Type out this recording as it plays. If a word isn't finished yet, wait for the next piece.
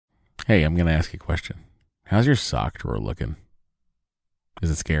Hey, I'm going to ask you a question. How's your sock drawer looking? Is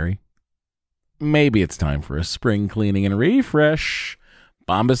it scary? Maybe it's time for a spring cleaning and refresh.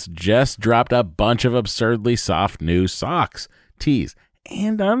 Bombas just dropped a bunch of absurdly soft new socks, tees,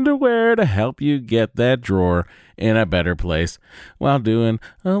 and underwear to help you get that drawer in a better place while doing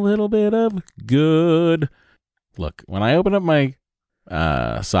a little bit of good. Look, when I open up my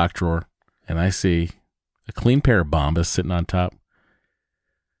sock drawer and I see a clean pair of Bombas sitting on top,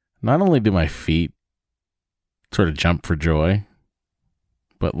 not only do my feet sort of jump for joy,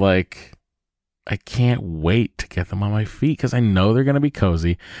 but like I can't wait to get them on my feet because I know they're going to be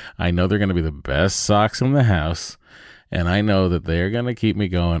cozy. I know they're going to be the best socks in the house, and I know that they're going to keep me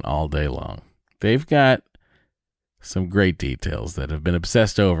going all day long. They've got some great details that have been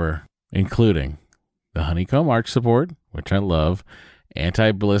obsessed over, including the honeycomb arch support, which I love,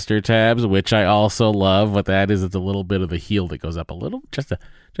 anti-blister tabs, which I also love. What that is, it's a little bit of the heel that goes up a little, just a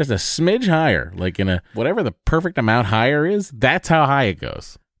smidge higher, like in a whatever the perfect amount higher is. That's how high it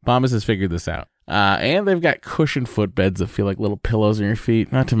goes. Bombas has figured this out. And they've got cushioned footbeds that feel like little pillows on your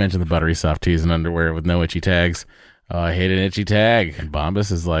feet, not to mention the buttery soft tees and underwear with no itchy tags. Oh, I hate an itchy tag. And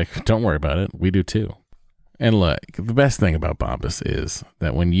Bombas is like, don't worry about it. We do too. And look, the best thing about Bombas is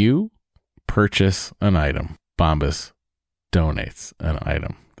that when you purchase an item, Bombas donates an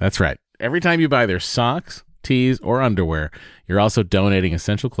item. That's right. Every time you buy their socks, tees, or underwear, you're also donating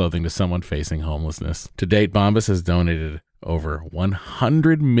essential clothing to someone facing homelessness. To date, Bombas has donated over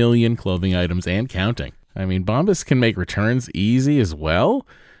 100 million clothing items and counting. I mean, Bombas can make returns easy as well.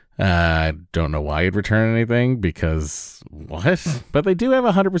 I don't know why you'd return anything because what? But they do have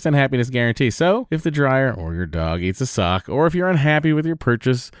a 100% happiness guarantee. So if the dryer or your dog eats a sock, or if you're unhappy with your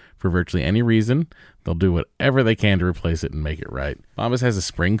purchase for virtually any reason, they'll do whatever they can to replace it and make it right. Bombas has a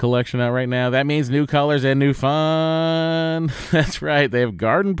spring collection out right now. That means new colors and new fun. That's right. They have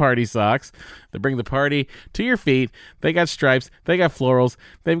garden party socks that bring the party to your feet. They got stripes. They got florals.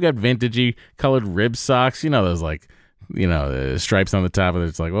 They've got vintagey colored rib socks. You know, those like, stripes on the top of it.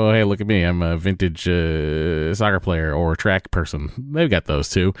 It's like, oh, hey, look at me. I'm a vintage soccer player or track person. They've got those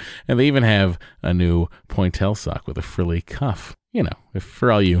too. And they even have a new pointelle sock with a frilly cuff. You know, if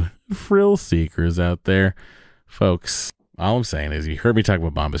for all you frill seekers out there, folks, all I'm saying is you heard me talk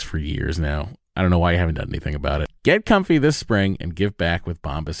about Bombas for years now. I don't know why you haven't done anything about it. Get comfy this spring and give back with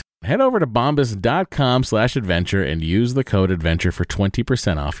Bombas. Head over to bombas.com/adventure and use the code adventure for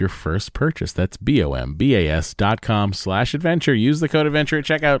 20% off your first purchase. That's bombas.com/adventure. Use the code adventure at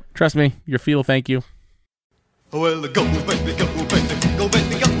checkout. Trust me, your feet will thank you. Well, go baby, go baby, go baby, go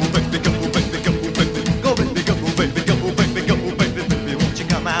baby, go baby, go baby, go baby, go baby, go baby, go baby, baby, won't you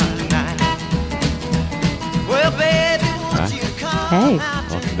come out tonight? Well, baby, won't you come Hey. out?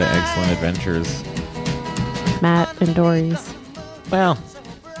 Welcome to Excellent Adventures. Matt and Dory's. Well,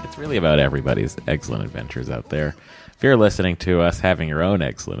 it's really about everybody's excellent adventures out there. If you're listening to us having your own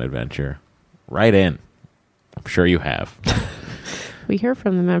excellent adventure, write in. I'm sure you have. We hear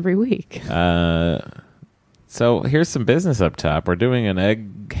from them every week. So here's some business up top. We're doing an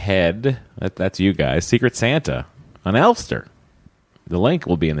Egghead, that's you guys, Secret Santa on Elfster. The link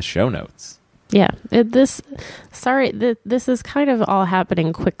will be in the show notes. Yeah, this is kind of all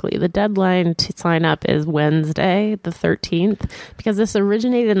happening quickly. The deadline to sign up is Wednesday, the 13th, because this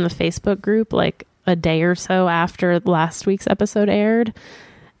originated in the Facebook group like a day or so after last week's episode aired.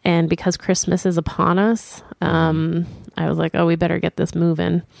 And because Christmas is upon us, I was like, oh, we better get this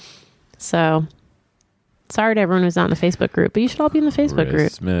moving. So sorry to everyone who's not in the Facebook group, but you should all be in the Facebook group.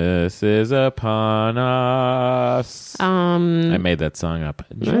 Christmas is upon us. I made that song up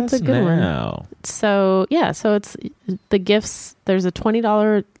just That's a good now. one. So, yeah, so it's the gifts. There's a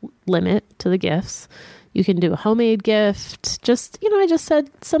 $20 limit to the gifts. You can do a homemade gift. I just said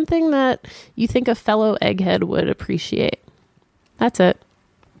something that you think a fellow egghead would appreciate. That's it.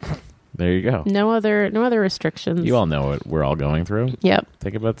 There you go. No other restrictions. You all know what we're all going through. Yep.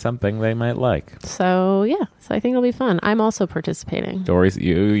 Think about something they might like. So, yeah. So I think it'll be fun. I'm also participating. Dory's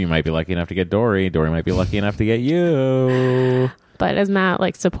you might be lucky enough to get Dory. Dory might be lucky enough to get you. But as Matt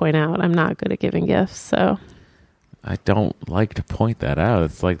likes to point out, I'm not good at giving gifts, so... I don't like to point that out.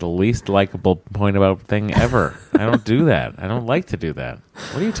 It's like the least likable point about thing ever. I don't do that. I don't like to do that.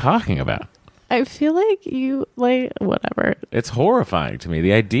 What are you talking about? I feel like you, whatever. It's horrifying to me.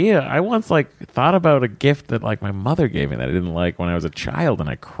 The idea, I once thought about a gift that my mother gave me that I didn't like when I was a child, and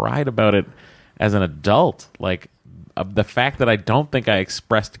I cried about it as an adult. The fact that I don't think I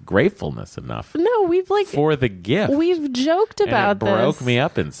expressed gratefulness enough. No, we've for the gift. We've joked about and it broke this. me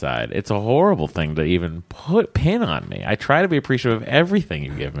up inside. It's a horrible thing to even pin on me. I try to be appreciative of everything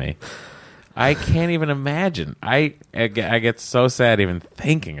you give me. I can't even imagine. I get so sad even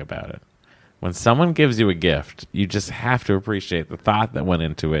thinking about it. When someone gives you a gift, you just have to appreciate the thought that went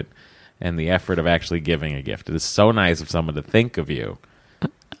into it and the effort of actually giving a gift. It is so nice of someone to think of you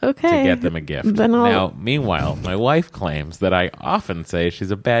Okay. to get them a gift. Then I'll- Now, meanwhile, my wife claims that I often say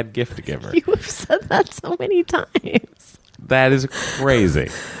she's a bad gift giver. You have said that so many times. That is crazy.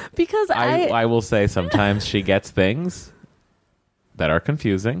 Because I will say sometimes she gets things that are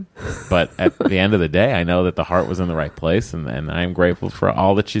confusing, but at the end of the day, I know that the heart was in the right place, and I'm grateful for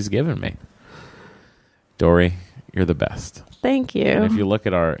all that she's given me. Dory, you're the best. Thank you. And if you look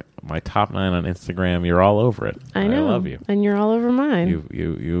at my top 9 on Instagram, you're all over it. I know. I love you. And you're all over mine.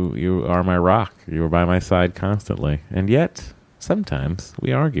 You are my rock. You are by my side constantly, and yet sometimes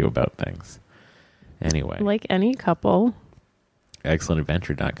we argue about things. Anyway, Like any couple.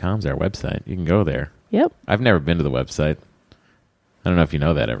 ExcellentAdventure.com is our website. You can go there. Yep. I've never been to the website. I don't know if you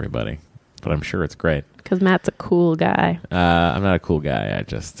know that, everybody, but I'm sure it's great. Because Matt's a cool guy. I'm not a cool guy.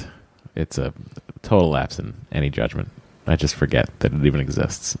 It's a total lapse in any judgment. I just forget that it even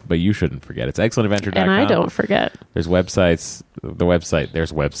exists. But you shouldn't forget. It's ExcellentAdventure.com. And I don't forget. There's websites.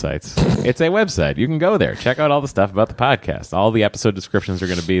 There's websites. It's a website. You can go there. Check out all the stuff about the podcast. All the episode descriptions are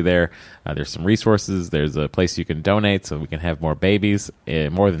going to be there. There's some resources. There's a place you can donate so we can have more babies.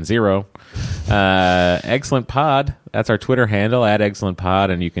 More than 0. Excellent Pod. That's our Twitter handle,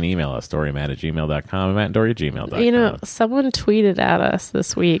 @ExcellentPod. And you can email us, dorymatt@gmail.com and mattanddory@gmail.com. You know, someone tweeted at us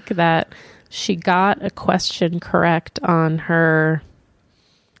this week that she got a question correct on her,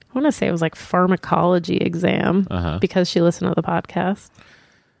 I want to say it was like pharmacology exam because she listened to the podcast.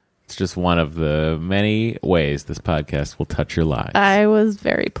 It's just one of the many ways this podcast will touch your lives. I was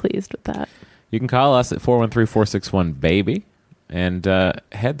very pleased with that. You can call us at 413-461-BABY. And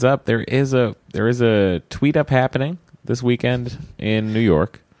heads up, there is a tweet up happening this weekend in New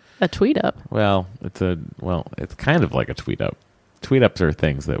York. A tweet up. Well, it's kind of like a tweet up. Tweet ups are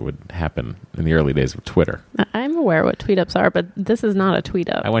things that would happen in the early days of Twitter. I'm aware what tweet ups are, but this is not a tweet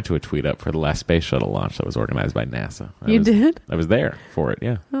up. I went to a tweet up for the last space shuttle launch that was organized by NASA. Did? I was there for it,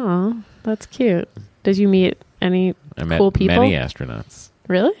 yeah. Oh, that's cute. Did you meet any I met cool people? many astronauts.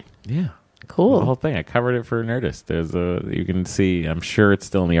 Really? Yeah. Cool. The whole thing. I covered it for Nerdist. You can see, I'm sure it's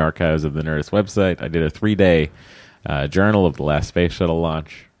still in the archives of the Nerdist website. I did a 3-day journal of the last space shuttle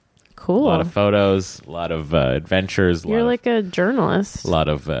launch. Cool. A lot of photos, a lot of adventures. You're like a journalist. A lot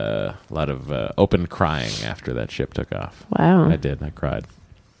of open crying after that ship took off. Wow. I did. I cried.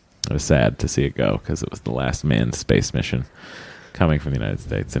 I was sad to see it go because it was the last manned space mission coming from the United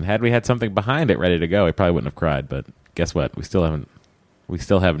States. And had we had something behind it ready to go, I probably wouldn't have cried. But guess what? We still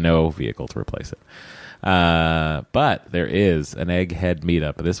have no vehicle to replace it. But there is an Egghead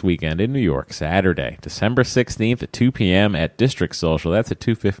meetup this weekend in New York, Saturday, December 16th at 2 p.m. at District Social. That's at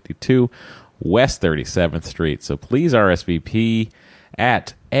 252 West 37th Street. So please RSVP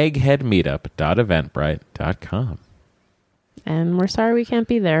at eggheadmeetup.eventbrite.com. And we're sorry we can't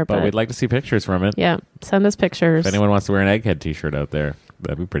be there, But but we'd like to see pictures from it. yeah, send us pictures. If anyone wants to wear an Egghead t-shirt out there,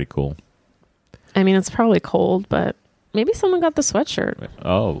 that'd be pretty cool. I mean, it's probably cold, but maybe someone got the sweatshirt.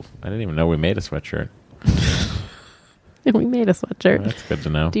 Oh, I didn't even know we made a sweatshirt. We made a sweatshirt. That's good to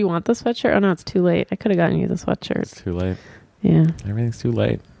know. Do you want the sweatshirt? Oh, no, it's too late. I could have gotten you the sweatshirt. It's too late. Yeah. Everything's too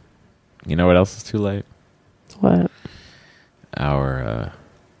late. You know what else is too late? What? Our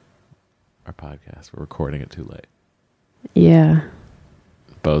podcast. We're recording it too late. Yeah.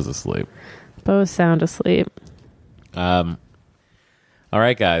 Bo's asleep. Bo's sound asleep. All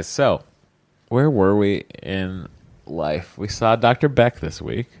right, guys. So, where were we in life? We saw Dr. Beck this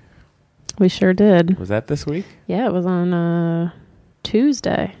week. We sure did. Was that this week? Yeah, it was on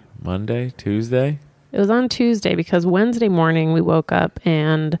Tuesday. Monday? Tuesday? It was on Tuesday because Wednesday morning we woke up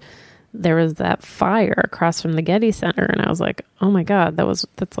and there was that fire across from the Getty Center. And I was like, oh my God,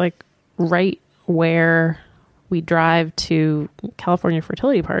 that's like right where we drive to California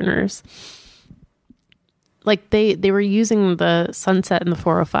Fertility Partners. Like they were using the Sunset and the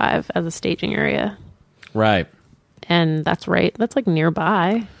 405 as a staging area. Right. And that's right. That's like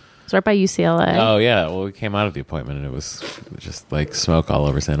nearby. It's right by UCLA. Oh, yeah. Well, we came out of the appointment and it was just like smoke all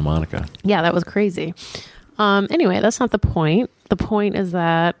over Santa Monica. Yeah, that was crazy. Anyway, that's not the point. The point is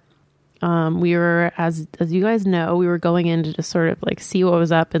that we were, as you guys know, we were going in to just sort of like see what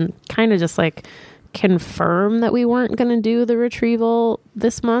was up and kind of just like confirm that we weren't going to do the retrieval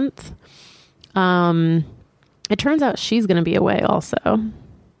this month. It turns out she's going to be away also.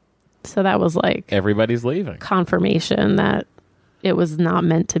 So that was like Everybody's leaving. confirmation that it was not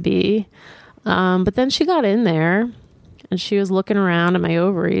meant to be. But then she got in there and she was looking around at my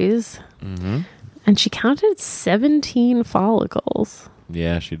ovaries and she counted 17 follicles.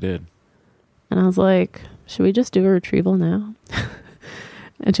 Yeah, she did. And I was like, should we just do a retrieval now?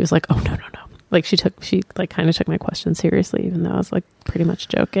 And she was like, oh, no. Like she like kind of took my question seriously, even though I was like pretty much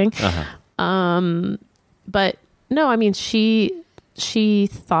joking. Uh-huh. But no, I mean, she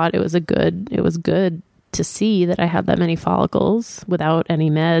thought it was good to see that I had that many follicles without any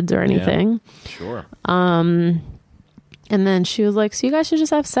meds or anything. Yeah, sure. And then she was like, so you guys should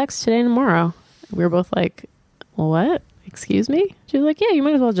just have sex today and tomorrow. We were both like, what? Excuse me? She was like, yeah, you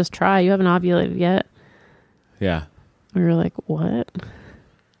might as well just try. You haven't ovulated yet. Yeah. We were like, what?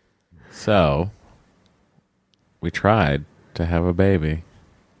 So, we tried to have a baby.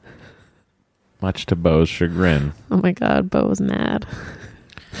 Much to Beau's chagrin. Oh my God, Beau was mad.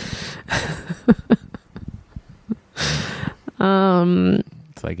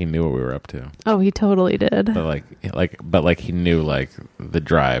 It's like he knew what we were up to. Oh, he totally did. But he knew like the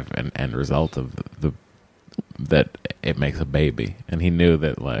drive and end result of the that it makes a baby, and he knew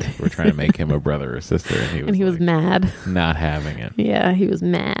that like we're trying to make him a brother or sister, and he was mad, not having it. Yeah, he was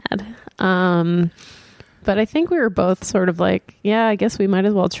mad. But I think we were both sort of like, yeah, I guess we might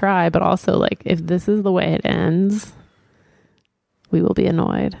as well try, but also like if this is the way it ends, we will be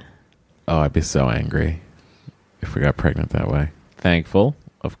annoyed. Oh, I'd be so angry if we got pregnant that way. Thankful,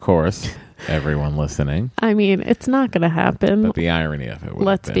 of course, everyone listening. I mean, it's not going to happen. But the irony of it would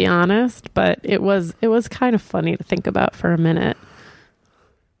Let's be honest, but it was kind of funny to think about for a minute.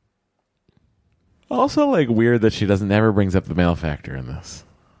 Also, like, weird that she never brings up the male factor in this.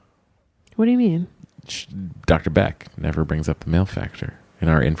 What do you mean? Dr. Beck never brings up the male factor in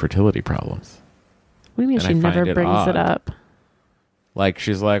our infertility problems. What do you mean And she I never find it brings it odd. up? Like,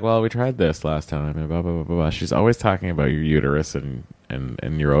 she's like, well, we tried this last time, and blah, blah, blah, blah, blah. She's always talking about your uterus and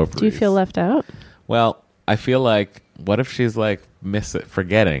your ovaries. Do you feel left out? Well, I feel like, what if she's like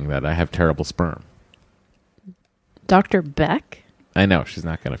forgetting that I have terrible sperm? Dr. Beck? I know, she's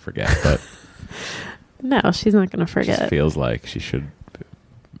not going to forget, but No, she's not going to it forget. just feels like she should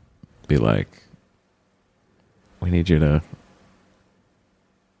be like, we need you to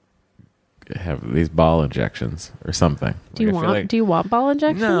have these ball injections or something. Do you want ball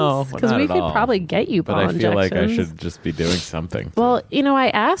injections? No, because not we at could all. probably get you ball But I feel injections. like I should just be doing something. Well, I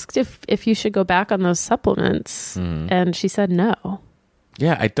asked if you should go back on those supplements, and she said no.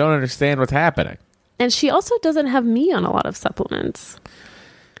 Yeah, I don't understand what's happening. And she also doesn't have me on a lot of supplements.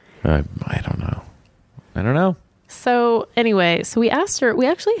 I don't know. So anyway, we asked her. We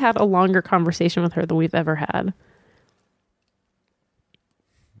actually had a longer conversation with her than we've ever had.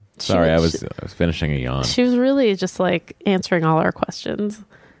 Sorry, I was finishing a yawn. She was really just like answering all our questions.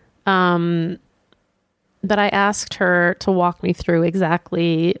 But I asked her to walk me through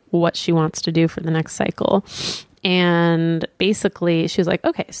exactly what she wants to do for the next cycle. And basically she was like,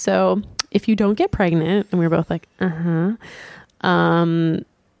 okay, so if you don't get pregnant, and we were both like, call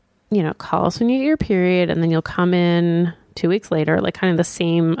us when you get your period, and then you'll come in 2 weeks later, like kind of the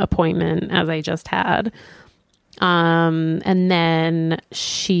same appointment as I just had. And then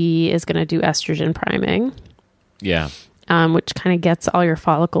she is going to do estrogen priming. Yeah. Which kind of gets all your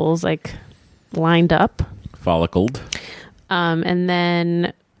follicles like lined up. Follicled. And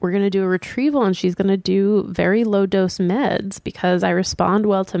then we're going to do a retrieval, and she's going to do very low dose meds because I respond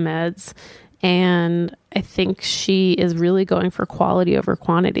well to meds. And I think she is really going for quality over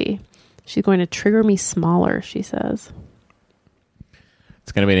quantity. She's going to trigger me smaller, she says.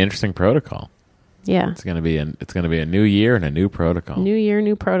 It's going to be an interesting protocol. Yeah. It's going to be a new year and a new protocol. New year,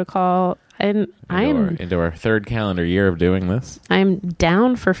 new protocol. And into our third calendar year of doing this. I'm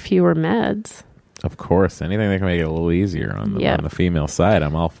down for fewer meds. Of course, anything that can make it a little easier on the female side,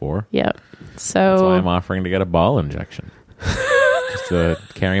 I'm all for. Yep. So that's why I'm offering to get a ball injection, just to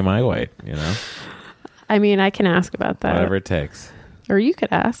carry my weight. I mean, I can ask about that. Whatever it takes. Or you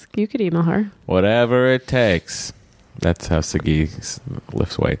could ask. You could email her. Whatever it takes. That's how Siggy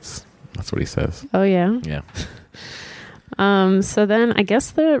lifts weights. That's what he says. Oh yeah. Yeah. So then I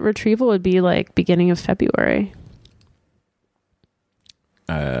guess the retrieval would be like beginning of February.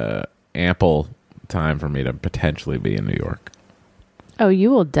 Ample time for me to potentially be in New York. Oh,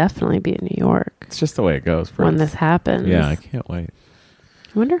 you will definitely be in New York. It's just the way it goes. When this happens. Yeah, I can't wait.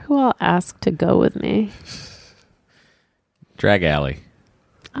 I wonder who I'll ask to go with me. Drag Allie.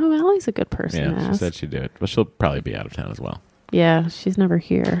 Oh, Allie's a good person to Yeah, she ask. said she'd do it. But she'll probably be out of town as well. Yeah, she's never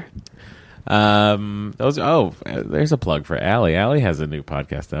here. There's a plug for Allie. Allie has a new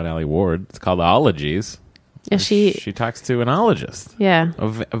podcast out, Allie Ward. It's called Ologies. Yeah, she talks to an ologist yeah,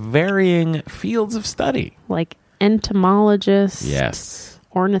 of varying fields of study. like entomologists. Yes.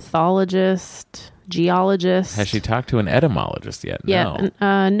 ornithologist, geologist. Has she talked to an etymologist yet? Yeah.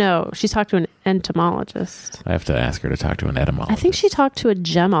 No. No, she's talked to an entomologist. I have to ask her to talk to an etymologist. I think she talked to a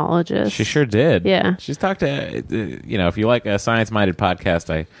gemologist. She sure did. Yeah. She's talked to, if you like a science-minded podcast,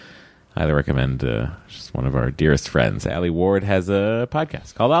 I highly recommend, she's one of our dearest friends. Allie Ward has a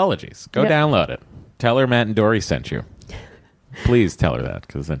podcast called Ologies. Go Yep. download it. Tell her Matt and Dory sent you. Please tell her that,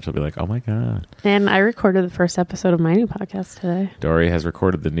 because then she'll be like, oh my God. And I recorded the first episode of my new podcast today. Dory has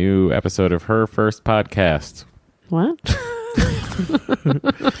recorded the new episode of her first podcast. What?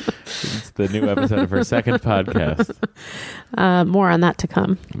 It's the new episode of her second podcast. More on that to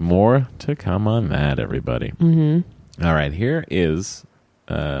come. More to come on that, everybody. Mm-hmm. All right, here is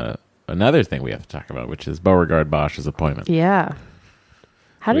another thing we have to talk about, which is Beauregard Bosch's appointment. Yeah.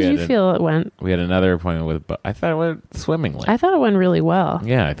 How We did had you feel it went? We had another appointment with Bo. I thought it went swimmingly. I thought it went really well.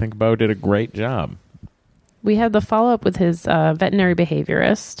 Yeah, I think Bo did a great job. We had the follow-up with his veterinary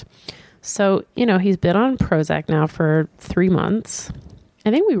behaviorist. So, he's been on Prozac now for 3 months. I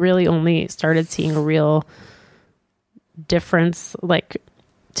think we really only started seeing a real difference like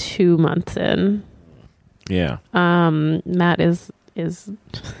 2 months in. Yeah. Matt is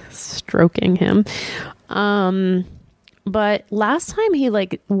stroking him. But last time he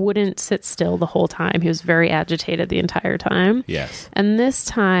wouldn't sit still the whole time. He was very agitated the entire time. Yes. And this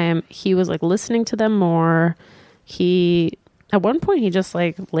time he was listening to them more. At one point he just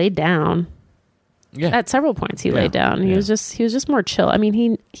laid down. Yeah. At several points he laid down. He Yeah. was just more chill. I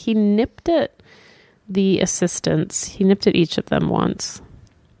mean, he nipped at the assistants. He nipped at each of them once.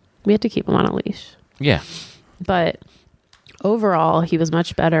 We had to keep him on a leash. Yeah. But overall, he was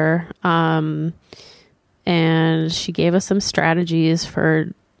much better. And she gave us some strategies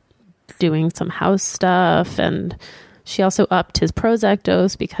for doing some house stuff. And she also upped his Prozac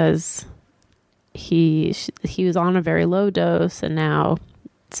dose because he was on a very low dose. And now,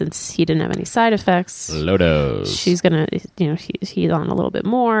 since he didn't have any side effects, Lodos. she's going to, he's on a little bit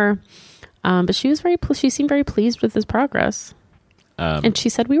more. But she was she seemed very pleased with his progress. And she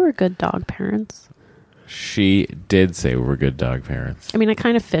said we were good dog parents. She did say we were good dog parents. I mean, I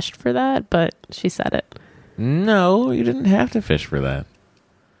kind of fished for that, but she said it. No, you didn't have to fish for that.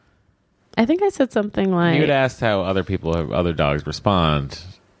 I think I said something like... You'd asked how other dogs respond.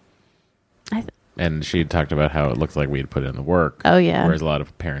 And she talked about how it looked like we had put in the work. Oh, yeah. Whereas a lot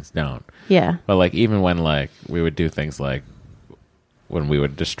of parents don't. Yeah. But even when we would do things like when we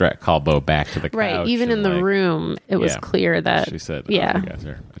would call Bo back to the couch. Right. Even in the room, it was clear that... She said, yeah. You guys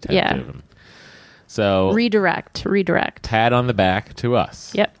are attentive. Yeah. And so... Redirect. Pat on the back to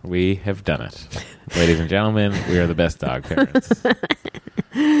us. Yep. We have done it. Ladies and gentlemen, we are the best dog parents. So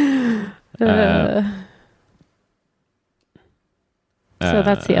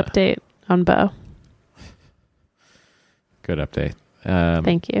that's the update on Bo. Good update.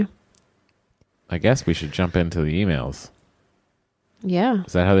 Thank you. I guess we should jump into the emails. Yeah.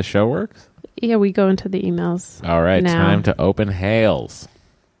 Is that how the show works? Yeah, we go into the emails. All right, now. time to open hails.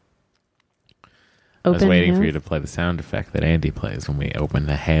 I was waiting for you hails? to play the sound effect that Andy plays when we open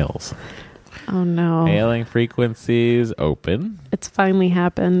the hails. Oh, no. Hailing frequencies open. It's finally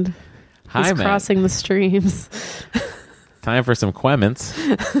happened. Hi, He's Matt. crossing the streams. Time for some quements.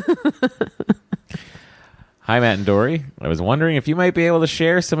 Hi, Matt and Dory. I was wondering if you might be able to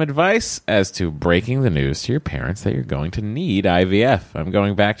share some advice as to breaking the news to your parents that you're going to need IVF. I'm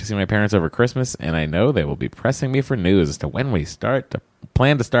going back to see my parents over Christmas, and I know they will be pressing me for news as to when we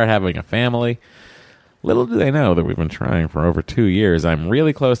plan to start having a family. Little do they know that we've been trying for over 2 years. I'm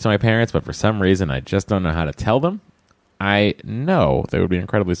really close to my parents, but for some reason, I just don't know how to tell them. I know they would be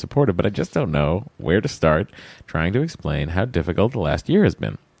incredibly supportive, but I just don't know where to start trying to explain how difficult the last year has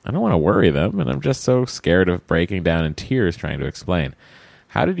been. I don't want to worry them, and I'm just so scared of breaking down in tears trying to explain.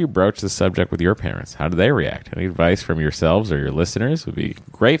 How did you broach the subject with your parents? How did they react? Any advice from yourselves or your listeners would be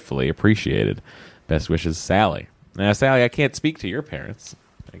gratefully appreciated. Best wishes, Sally. Now, Sally, I can't speak to your parents.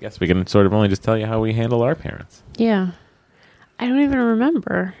 I guess we can sort of only just tell you how we handle our parents. Yeah. I don't even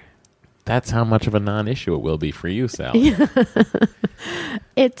remember. That's how much of a non-issue it will be for you, Sally.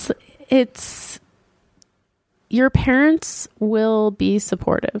 It's your parents will be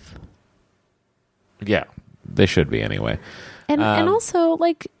supportive. Yeah, they should be anyway. And also,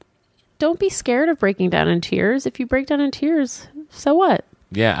 don't be scared of breaking down in tears. If you break down in tears, so what?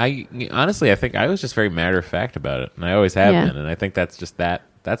 Yeah, I think I was just very matter of fact about it, and I always have been. And I think that's just that.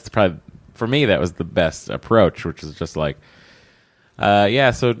 That's probably, for me, that was the best approach, which is just like, so,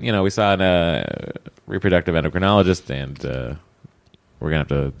 we saw a reproductive endocrinologist, and we're going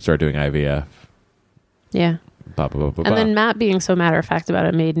to have to start doing IVF. Yeah. And then Matt being so matter of fact about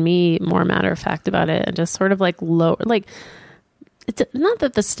it made me more matter of fact about it, and just sort of it's not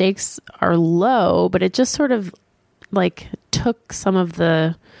that the stakes are low, but it just sort of like took some of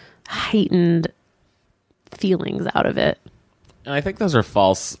the heightened feelings out of it. And I think those are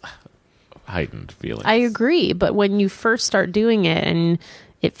false heightened feelings. I agree, but when you first start doing it and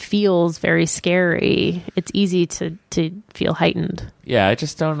it feels very scary, it's easy to feel heightened. Yeah, I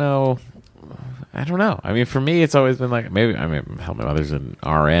just don't know. I don't know. I mean, for me, it's always been like, maybe, I mean, hell, my mother's an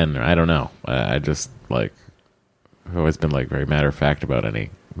RN, or I don't know. I just, like, I've always been, like, very matter-of-fact about any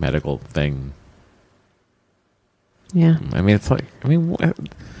medical thing. Yeah. I mean, it's like, I mean,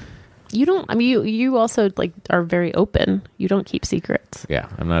 You don't, I mean, you also, like, are very open. You don't keep secrets. yeah,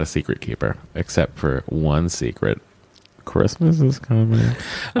 I'm not a secret keeper, except for one secret. Christmas is coming.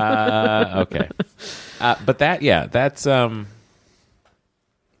 Okay. But that's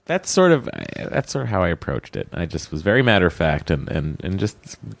sort of how I approached it. I just was very matter of fact and just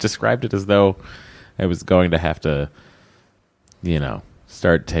described it as though I was going to have to,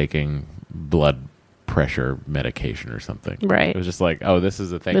 start taking blood pressure medication or something. Right. It was just like, oh, this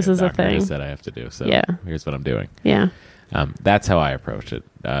is a thing. This the is a doctor thing. just said I have to do. So Yeah. here's what I'm doing. Yeah. That's how I approached it.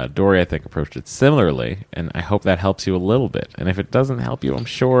 Dory, I think, approached it similarly, and I hope that helps you a little bit. And if it doesn't help you, I'm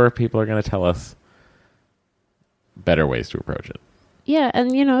sure people are going to tell us better ways to approach it. Yeah, and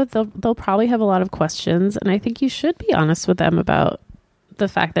they'll probably have a lot of questions, and I think you should be honest with them about the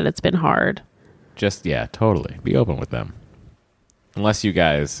fact that it's been hard. Just, yeah, totally. Be open with them. Unless you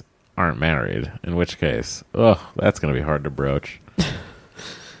guys aren't married, in which case, that's going to be hard to broach.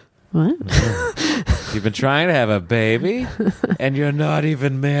 What? You've been trying to have a baby, and you're not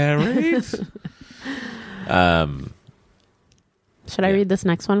even married? Should I read this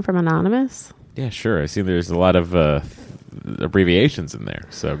next one from Anonymous? Yeah, sure. I see there's a lot of abbreviations in there,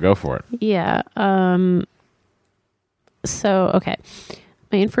 so go for it. Yeah. So, okay.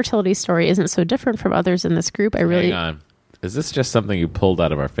 My infertility story isn't so different from others in this group. Hang on. Is this just something you pulled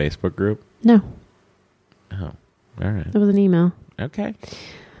out of our Facebook group? No, Oh, all right. it was an email. Okay.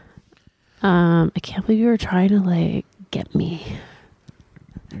 I can't believe you were trying to, like, get me.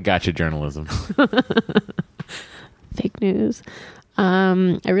 Gotcha, journalism. Fake news.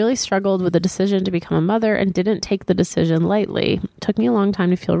 I really struggled with the decision to become a mother and didn't take the decision lightly. It took me a long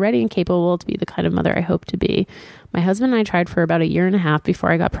time to feel ready and capable to be the kind of mother I hope to be. My husband and I tried for about 1.5 years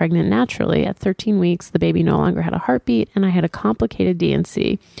before I got pregnant naturally. At 13 weeks, the baby no longer had a heartbeat and I had a complicated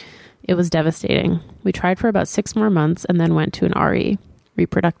D&C. It was devastating. We tried for about 6 more months and then went to an RE,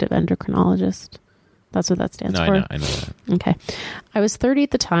 reproductive endocrinologist. That's what that stands for. I know that. Okay. I was 30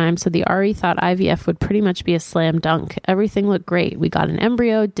 at the time, so the RE thought IVF would pretty much be a slam dunk. Everything looked great. We got an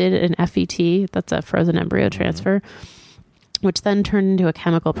embryo, did an FET, that's a frozen embryo transfer, which then turned into a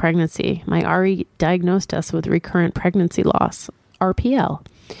chemical pregnancy. My RE diagnosed us with recurrent pregnancy loss, RPL.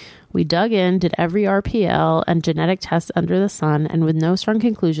 We dug in, did every RPL and genetic tests under the sun, and with no strong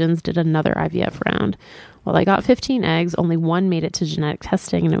conclusions, did another IVF round. While I got 15 eggs, only one made it to genetic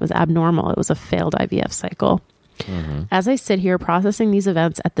testing, and it was abnormal. It was a failed IVF cycle. As I sit here processing these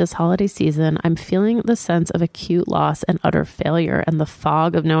events at this holiday season, I'm feeling the sense of acute loss and utter failure and the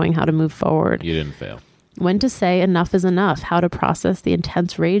fog of knowing how to move forward. You didn't fail. When to say enough is enough, how to process the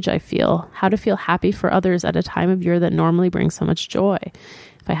intense rage I feel, how to feel happy for others at a time of year that normally brings so much joy.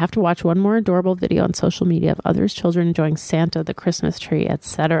 If I have to watch one more adorable video on social media of others' children enjoying Santa, the Christmas tree,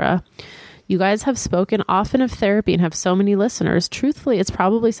 etc. You guys have spoken often of therapy and have so many listeners. Truthfully, it's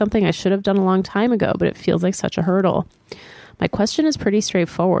probably something I should have done a long time ago, but it feels like such a hurdle. My question is pretty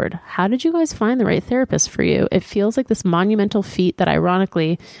straightforward. How did you guys find the right therapist for you? It feels like this monumental feat that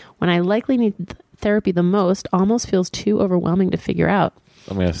ironically, when I likely need therapy the most, almost feels too overwhelming to figure out.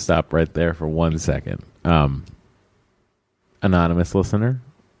 I'm going to stop right there for 1 second. Anonymous listener,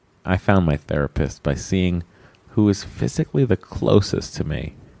 I found my therapist by seeing who is physically the closest to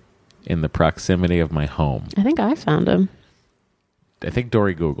me in the proximity of my home. I think I found him. I think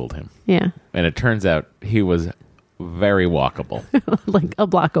Dory Googled him. Yeah. And it turns out he was very walkable Like a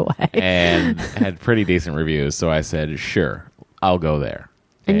block away. and had pretty decent reviews. So I said, sure, I'll go there.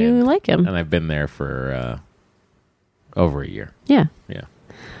 And you like him. And I've been there for over a year. Yeah. Yeah.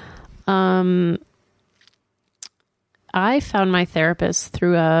 I found my therapist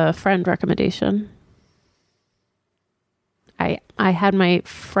through a friend recommendation. I had my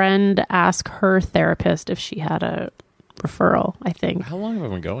friend ask her therapist if she had a referral, I think. How long have I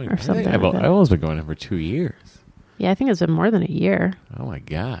been going? Or something I've like that. almost been going in for 2 years. Yeah, I think it's been more than a year. Oh my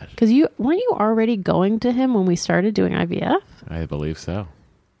God. Because weren't you already going to him when we started doing IVF? I believe so.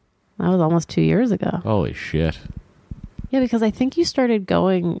 That was almost 2 years ago. Holy shit. Yeah, because I think you started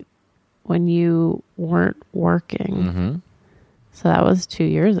going when you weren't working. Mm-hmm. So that was 2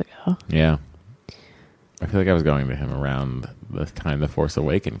 years ago. Yeah. I feel like I was going to him around the time The Force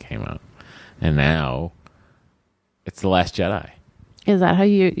Awakens came out. And now it's The Last Jedi. Is that how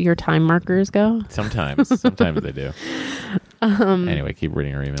your time markers go? Sometimes they do. Anyway, keep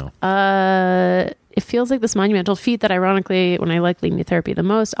reading your email. It feels like this monumental feat that ironically, when I like leading therapy the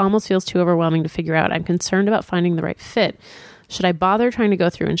most, almost feels too overwhelming to figure out. I'm concerned about finding the right fit. Should I bother trying to go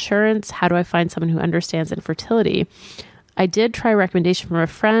through insurance? How do I find someone who understands infertility? I did try a recommendation from a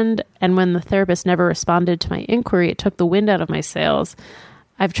friend, and when the therapist never responded to my inquiry, it took the wind out of my sails.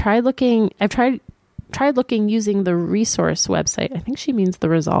 I've tried looking using the resource website. I think she means the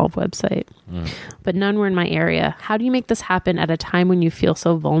Resolve website, but none were in my area. How do you make this happen at a time when you feel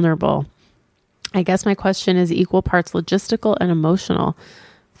so vulnerable? I guess my question is equal parts logistical and emotional.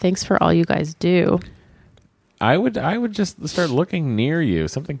 Thanks for all you guys do. I would just start looking near you,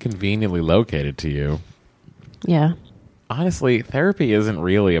 something conveniently located to you. Yeah. Honestly, therapy isn't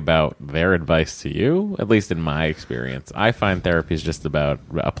really about their advice to you, at least in my experience. I find therapy is just about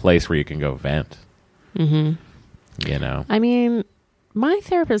a place where you can go vent. Mm-hmm. You know? I mean, my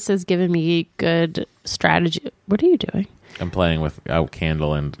therapist has given me good strategy. What are you doing? I'm playing with a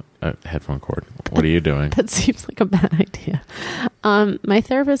candle and a headphone cord. What are you doing? That seems like a bad idea. My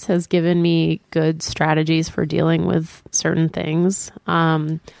therapist has given me good strategies for dealing with certain things.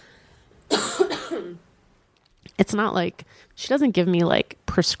 It's not like she doesn't give me like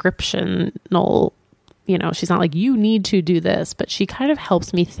prescriptional, she's not like, you need to do this, but she kind of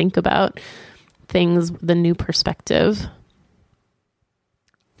helps me think about things with a new perspective.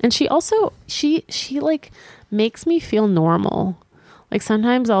 And she also, she like makes me feel normal. Like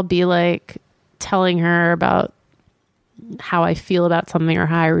sometimes I'll be like telling her about how I feel about something or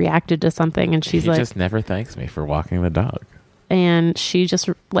how I reacted to something. And she's he like, just never thanks me for walking the dog. And she just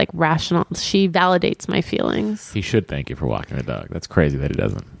like she validates my feelings. He should thank you for walking the dog. That's crazy that he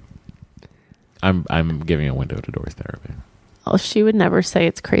doesn't. I'm giving a window to doors therapy. Oh, she would never say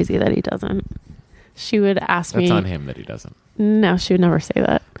it's crazy that he doesn't. She would ask me. That's on him that he doesn't. No, she would never say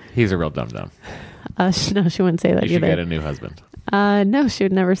that. He's a real dum-dum. No, she wouldn't say that You should either. get a new husband. No, she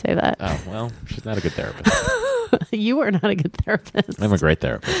would never say that. Oh, well, she's not a good therapist. You are not a good therapist. I'm a great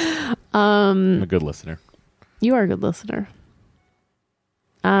therapist. I'm a good listener. You are a good listener.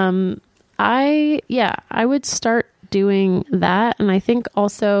 I would start doing that. And I think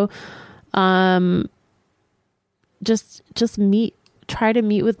also, just try to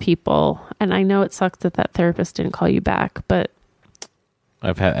meet with people. And I know it sucks that therapist didn't call you back, but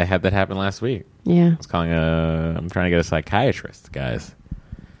I had that happen last week. yeah. I'm trying to get a psychiatrist, guys.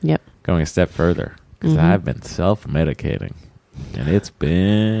 Yep. Going a step further because I've been self-medicating and it's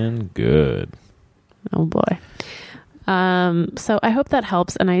been good. Oh boy. So I hope that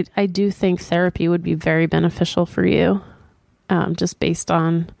helps. And I do think therapy would be very beneficial for you. Just based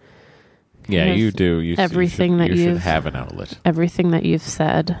on you do. You should have an outlet. Everything that you've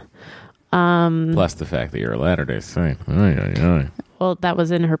said. Plus the fact that you're a Latter-day Saint. Well, that was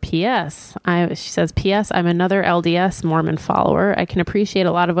in her PS. She says, P.S. I'm another LDS Mormon follower. I can appreciate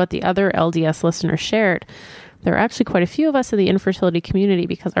a lot of what the other LDS listeners shared. There are actually quite a few of us in the infertility community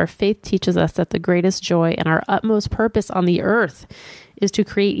because our faith teaches us that the greatest joy and our utmost purpose on the earth is to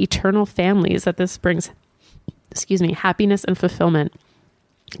create eternal families, that this brings, happiness and fulfillment.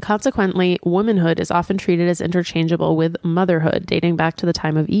 Consequently, womanhood is often treated as interchangeable with motherhood, dating back to the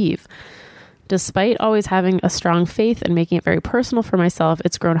time of Eve. Despite always having a strong faith and making it very personal for myself,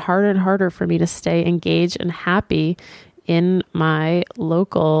 it's grown harder and harder for me to stay engaged and happy in my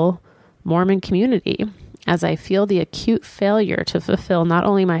local Mormon community, as I feel the acute failure to fulfill not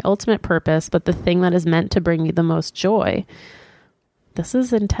only my ultimate purpose, but the thing that is meant to bring me the most joy. This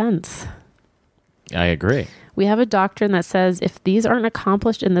is intense. I agree. We have a doctrine that says if these aren't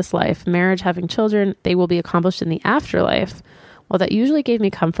accomplished in this life, marriage, having children, they will be accomplished in the afterlife. While that usually gave me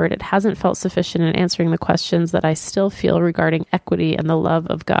comfort, it hasn't felt sufficient in answering the questions that I still feel regarding equity and the love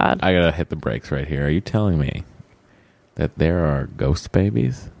of God. I gotta hit the brakes right here. Are you telling me that there are ghost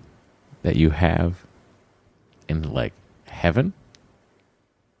babies that you have in, like, heaven?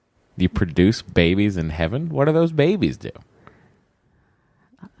 You produce babies in heaven? What do those babies do?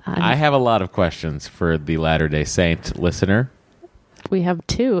 I have a lot of questions for the Latter-day Saint listener. We have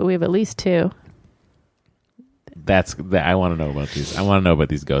two. We have at least two. I want to know about these. I want to know about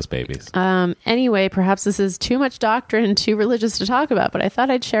these ghost babies. Anyway, perhaps this is too much doctrine, too religious to talk about, but I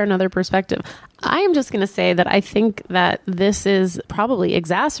thought I'd share another perspective. I am just going to say that I think that this is probably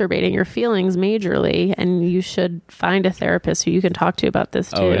exacerbating your feelings majorly, and you should find a therapist who you can talk to about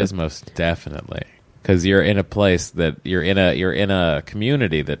this too. Oh, it is most definitely, because you're in a place that you're in a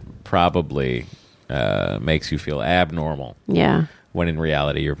community that probably makes you feel abnormal. Yeah. When in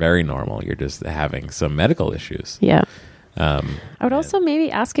reality, you're very normal. You're just having some medical issues. Yeah. I would also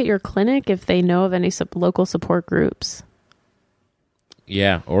maybe ask at your clinic if they know of any local support groups.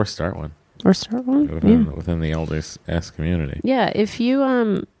 Yeah, or start one. Or start one. Within the Elders S community. Yeah, if you,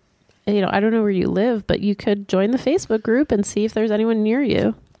 I don't know where you live, but you could join the Facebook group and see if there's anyone near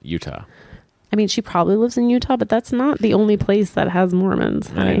you. Utah. I mean, she probably lives in Utah, but that's not the only place that has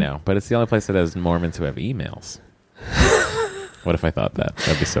Mormons. I know, but it's the only place that has Mormons who have emails. What if I thought that?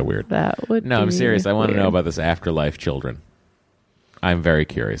 That'd be so weird. That would No, be I'm serious. I want to weird. know about this afterlife children. I'm very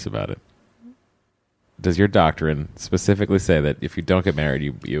curious about it. Does your doctrine specifically say that if you don't get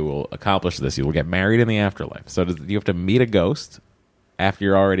married, you will accomplish this? You will get married in the afterlife. So do you have to meet a ghost after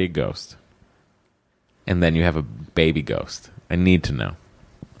you're already a ghost? And then you have a baby ghost. I need to know.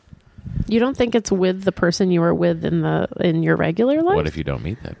 You don't think it's with the person you were with in your regular life? What if you don't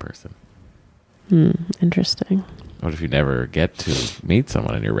meet that person? Interesting. What if you never get to meet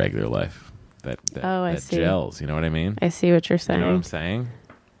someone in your regular life that I see. gels? You know what I mean? I see what you're saying. You know what I'm saying?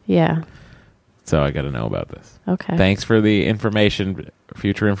 Yeah. So I got to know about this. Okay. Thanks for the information,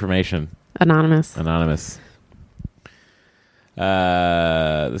 future information. Anonymous.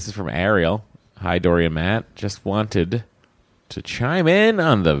 This is from Ariel. Hi, Dory and Matt. Just wanted to chime in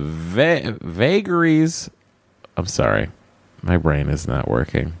on the vagaries. I'm sorry. My brain is not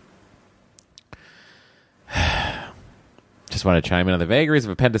working. Just want to chime in on the vagaries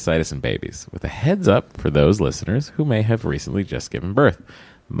of appendicitis in babies, with a heads up for those listeners who may have recently just given birth.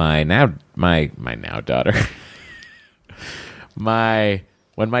 My now daughter,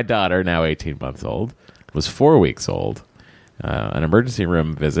 when my daughter, now 18 months old, was 4 weeks old, an emergency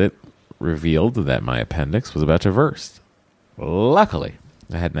room visit revealed that my appendix was about to burst. Luckily,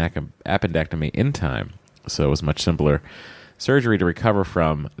 I had an appendectomy in time, so it was much simpler surgery to recover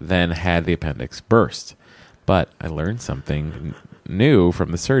from than had the appendix burst. But I learned something new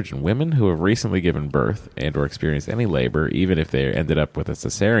from the surgeon. Women who have recently given birth and or experienced any labor, even if they ended up with a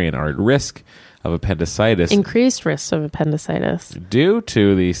cesarean, are at risk of appendicitis. Increased risk of appendicitis. Due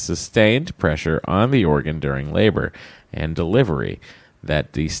to the sustained pressure on the organ during labor and delivery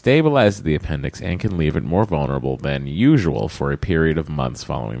that destabilizes the appendix and can leave it more vulnerable than usual for a period of months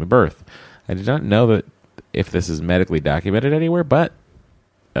following the birth. I did not know that if this is medically documented anywhere, but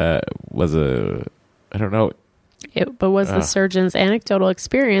I don't know. Was the surgeon's anecdotal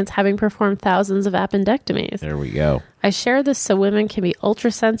experience having performed thousands of appendectomies. There we go. I share this so women can be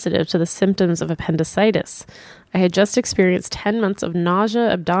ultra sensitive to the symptoms of appendicitis. I had just experienced 10 months of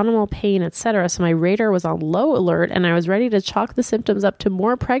nausea, abdominal pain, etc., so my radar was on low alert, and I was ready to chalk the symptoms up to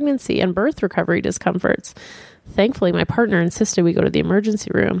more pregnancy and birth recovery discomforts. Thankfully, my partner insisted we go to the emergency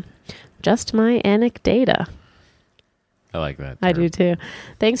room. Just my anecdata. I like that term. I do too.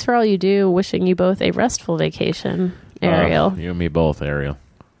 Thanks for all you do. Wishing you both a restful vacation, Ariel. You and me both, Ariel.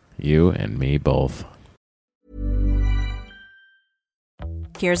 You and me both.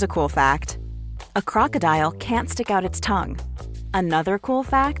 Here's a cool fact. A crocodile can't stick out its tongue. Another cool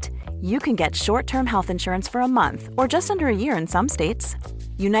fact, you can get short-term health insurance for a month or just under a year in some states.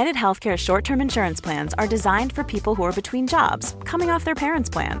 United Healthcare short-term insurance plans are designed for people who are between jobs, coming off their parents'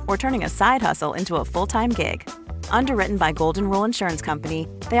 plan, or turning a side hustle into a full-time gig. Underwritten by Golden Rule Insurance Company,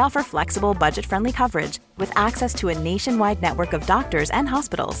 they offer flexible, budget-friendly coverage with access to a nationwide network of doctors and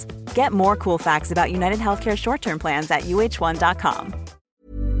hospitals. Get more cool facts about United Healthcare short-term plans at uh1.com.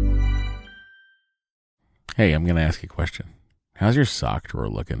 Hey, I'm going to ask you a question. How's your sock drawer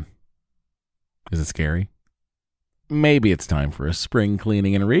looking? Is it scary? Maybe it's time for a spring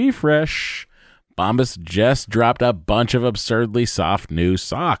cleaning and refresh. Bombas just dropped a bunch of absurdly soft new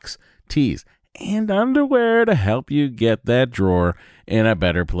socks, tees, and underwear to help you get that drawer in a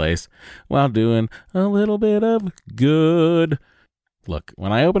better place while doing a little bit of good. Look,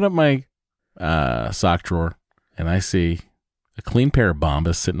 when I open up my sock drawer and I see a clean pair of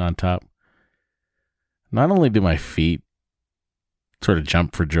Bombas sitting on top, not only do my feet sort of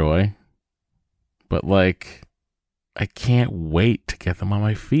jump for joy, but I can't wait to get them on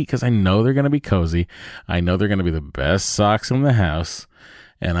my feet because I know they're going to be cozy. I know they're going to be the best socks in the house.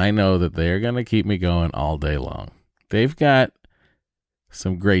 And I know that they're going to keep me going all day long. They've got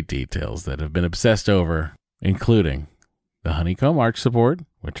some great details that have been obsessed over, including the honeycomb arch support,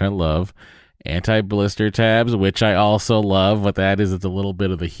 which I love, anti-blister tabs, which I also love. What that is, it's a little bit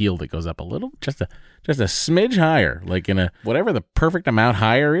of the heel that goes up a little, just a smidge higher, like in a whatever the perfect amount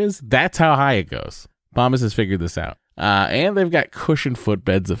higher is. That's how high it goes. Bombas has figured this out. And they've got cushioned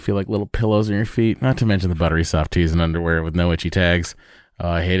footbeds that feel like little pillows on your feet, not to mention the buttery soft tees and underwear with no itchy tags. Oh,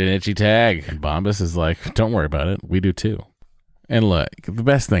 I hate an itchy tag. And Bombas is like, don't worry about it. We do too. And look, the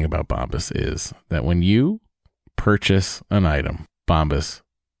best thing about Bombas is that when you purchase an item, Bombas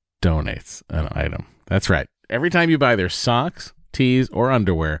donates an item. That's right. Every time you buy their socks, tees, or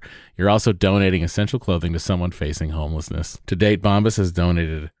underwear, you're also donating essential clothing to someone facing homelessness. To date, Bombas has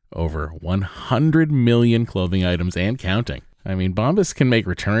donated over 100 million clothing items and counting. I mean, Bombas can make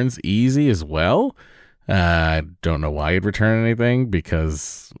returns easy as well. I don't know why you'd return anything,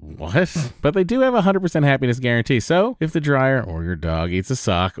 because what? But they do have a 100% happiness guarantee. So if the dryer or your dog eats a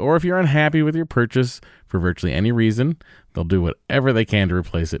sock, or if you're unhappy with your purchase for virtually any reason, they'll do whatever they can to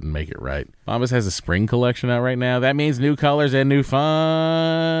replace it and make it right. Bombas has a spring collection out right now. That means new colors and new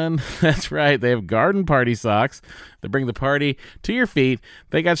fun. That's right. They have garden party socks that bring the party to your feet.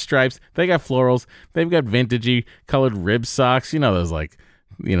 They got stripes. They got florals. They've got vintagey colored rib socks. You know,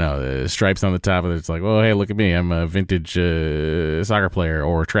 those stripes on the top of it. It's like, oh, hey, look at me. I'm a vintage soccer player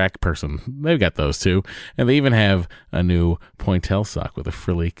or track person. They've got those too. And they even have a new pointelle sock with a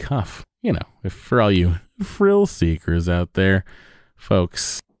frilly cuff. You know, if for all you frill seekers out there,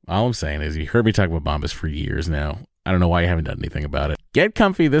 folks, all I'm saying is you heard me talk about Bombas for years now. I don't know why you haven't done anything about it. Get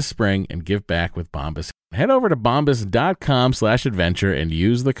comfy this spring and give back with Bombas. Head over to bombas.com/adventure and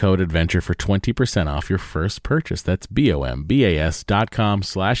use the code adventure for 20% off your first purchase. That's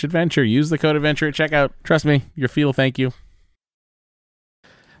bombas.com/adventure. Use the code adventure at checkout. Trust me, your feet will thank you.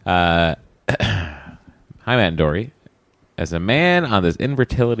 Hi, Matt and Dory. As a man on this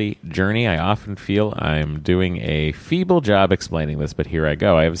infertility journey, I often feel I'm doing a feeble job explaining this, but here I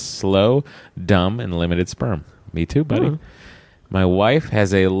go. I have slow, dumb, and limited sperm. Me too, buddy. My wife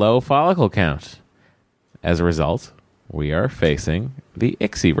has a low follicle count. As a result, we are facing the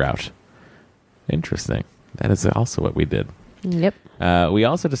ICSI route. Interesting. That is also what we did. Yep. We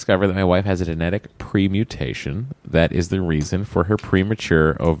also discovered that my wife has a genetic premutation that is the reason for her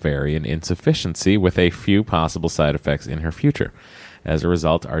premature ovarian insufficiency, with a few possible side effects in her future. As a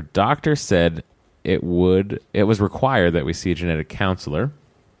result, our doctor said it was required that we see a genetic counselor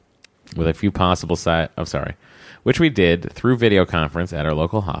with a few possible which we did through video conference at our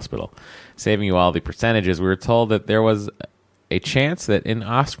local hospital. Saving you all the percentages, we were told that there was a chance that in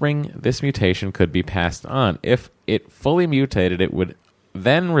offspring this mutation could be passed on. If it fully mutated, it would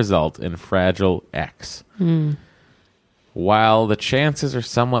then result in Fragile X. While the chances are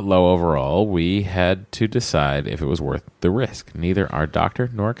somewhat low overall, we had to decide if it was worth the risk. Neither our doctor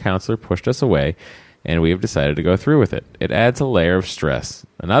nor counselor pushed us away, and we have decided to go through with it. It adds another layer of stress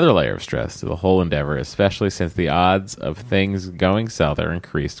to the whole endeavor, especially since the odds of things going south are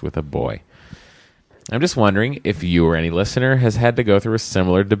increased with a boy. I'm just wondering if you or any listener has had to go through a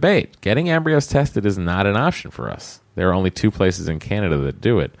similar debate. Getting embryos tested is not an option for us. There are only 2 places in Canada that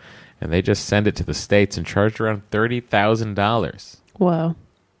do it, and they just send it to the States and charge around $30,000. Whoa.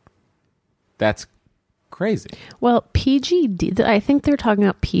 That's crazy. Well, PGD, I think they're talking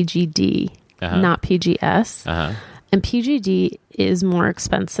about PGD, not PGS. And PGD is more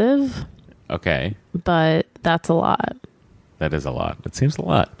expensive. Okay. But that's a lot. That is a lot. It seems a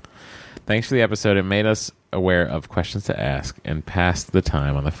lot. Thanks for the episode. It made us aware of questions to ask and passed the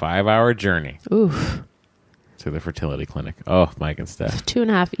time on the 5-hour journey Oof. to the fertility clinic. Oh, Mike and Steph.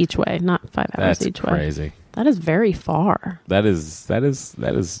 2.5 each way, not 5 hours That's each way. crazy. That is very far. That is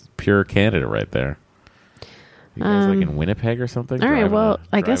pure Canada right there. You guys like in Winnipeg or something? All right, well,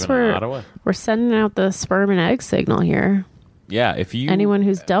 I guess we're sending out the sperm and egg signal here. Yeah, if you anyone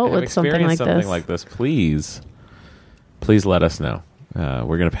who's dealt with something like this, please let us know.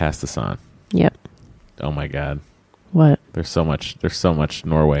 We're gonna pass this on. Yep. Oh my God. What? There's so much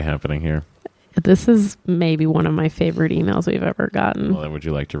Norway happening here. This is maybe one of my favorite emails we've ever gotten. Well, then would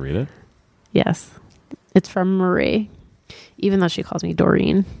you like to read it? Yes. It's from Marie, even though she calls me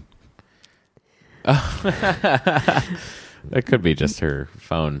Doreen. That could be just her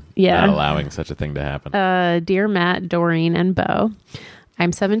phone not allowing such a thing to happen. Dear Matt, Doreen, and Bo,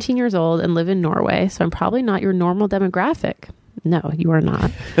 I'm 17 years old and live in Norway, so I'm probably not your normal demographic. No, you are not.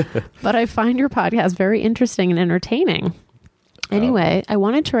 But I find your podcast very interesting and entertaining. Anyway, I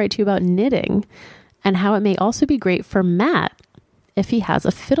wanted to write to you about knitting and how it may also be great for Matt if he has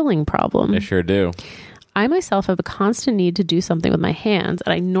a fiddling problem. I sure do. I myself have a constant need to do something with my hands,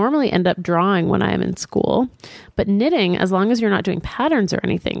 and I normally end up drawing when I am in school. But knitting, as long as you're not doing patterns or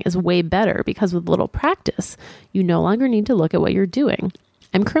anything, is way better because with little practice, you no longer need to look at what you're doing.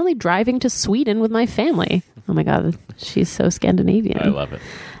 I'm currently driving to Sweden with my family. Oh my God, she's so Scandinavian. I love it.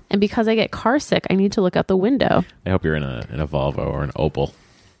 And because I get car sick, I need to look out the window. I hope you're in a Volvo or an Opel.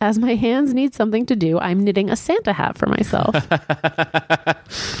 As my hands need something to do, I'm knitting a Santa hat for myself.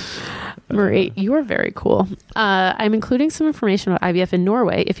 Marie, you are very cool. I'm including some information about IVF in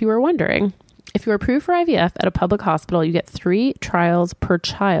Norway if you were wondering. If you are approved for IVF at a public hospital, you get 3 trials per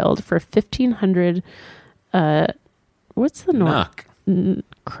child for 1,500. What's the norm? Knock.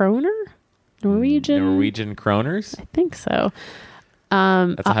 Kroner? Norwegian kroners. I think so.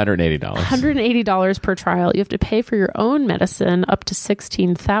 That's $180. $180 per trial. You have to pay for your own medicine up to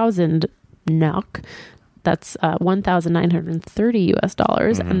 16,000 NOK. That's $1,930 US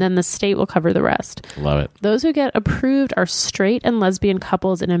dollars, and then the state will cover the rest. Love it. Those who get approved are straight and lesbian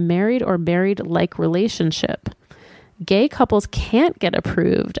couples in a married or married-like relationship. Gay couples can't get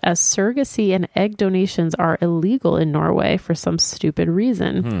approved as surrogacy and egg donations are illegal in Norway for some stupid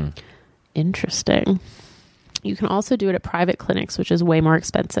reason. Interesting. You can also do it at private clinics, which is way more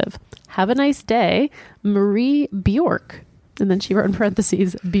expensive. Have a nice day, Marie Bjork. And then she wrote in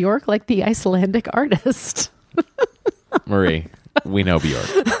parentheses, Bjork like the Icelandic artist. Marie, we know Bjork.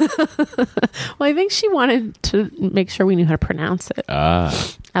 Well, I think she wanted to make sure we knew how to pronounce it.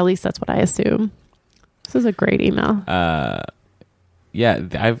 At least that's what I assume. This is a great email. Yeah,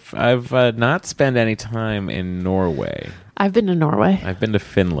 I've not spent any time in Norway. I've been to Norway. I've been to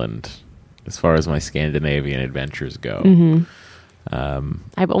Finland as far as my Scandinavian adventures go.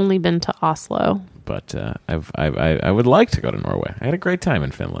 I've only been to Oslo. But I would like to go to Norway. I had a great time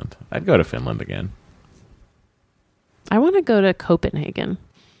in Finland. I'd go to Finland again. I want to go to Copenhagen.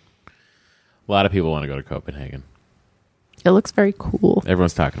 A lot of people want to go to Copenhagen. It looks very cool.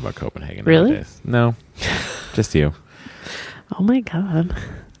 Everyone's talking about Copenhagen Really? nowadays. No, just you. Oh my God.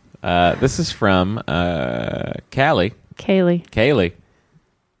 This is from Callie. Kaylee.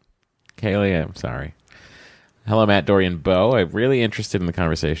 Kaylee, I'm sorry. Hello, Matt, Dorian, Bo. I'm really interested in the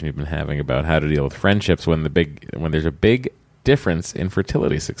conversation you've been having about how to deal with friendships when there's a big difference in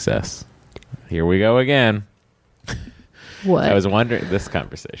fertility success. Here we go again. What? I was wondering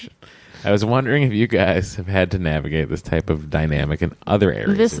if you guys have had to navigate this type of dynamic in other areas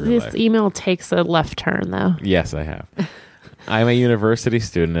of your This life. email takes a left turn, though. Yes, I have. I'm a university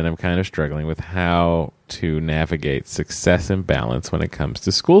student, and I'm kind of struggling with how to navigate success and balance when it comes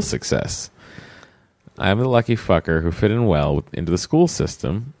to school success. I'm the lucky fucker who fit in well into the school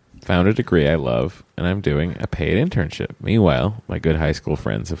system, found a degree I love, and I'm doing a paid internship. Meanwhile, my good high school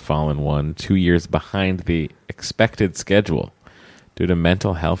friends have fallen 1-2 years behind the expected schedule due to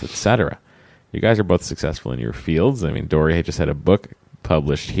mental health, etc. You guys are both successful in your fields. I mean, Dory just had a book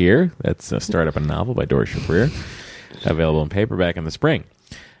published here. That's Start Up a Novel by Dory Shaprir, available in paperback in the spring.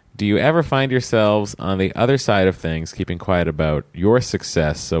 Do you ever find yourselves on the other side of things, keeping quiet about your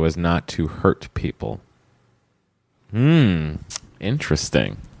success so as not to hurt people?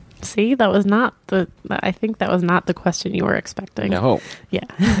 Interesting. See, I think that was not the question you were expecting. No. Yeah.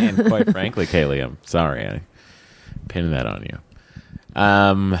 And quite frankly, Kaylee, I'm sorry I pinned that on you.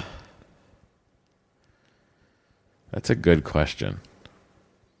 That's a good question.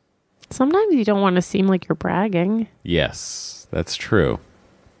 Sometimes you don't want to seem like you're bragging. Yes, that's true.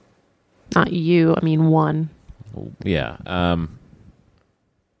 Not you, I mean one. Yeah.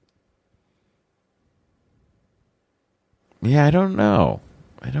 Yeah, I don't know.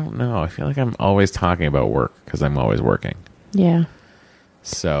 I feel like I'm always talking about work because I'm always working. Yeah.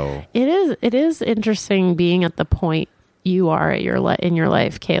 So It is interesting being at the point you are at in your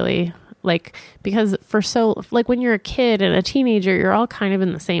life, Kaylee. Like, because when you're a kid and a teenager, you're all kind of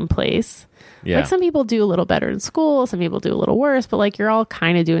in the same place. yeah, Like, some people do a little better in school, some people do a little worse, but like, you're all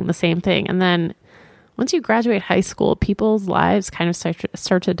kind of doing the same thing. And then once you graduate high school, people's lives kind of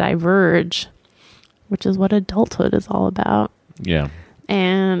start to diverge, which is what adulthood is all about. yeah,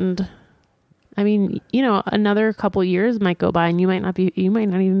 And I mean, another couple years might go by and you might not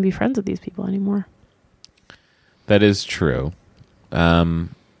even be friends with these people anymore. that is true.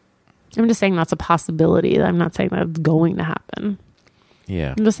 I'm just saying that's a possibility. I'm not saying that's going to happen.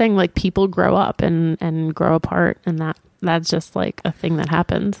 Yeah, I'm just saying, like, people grow up and grow apart, and that's just like a thing that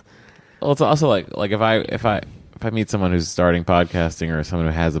happens. well, it's also like if I meet someone who's starting podcasting or someone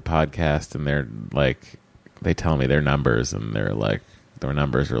who has a podcast and they're like, they tell me their numbers and they're like, their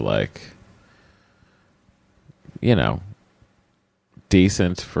numbers are like,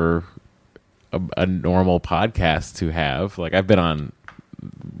 decent for a normal podcast to have. Like, I've been on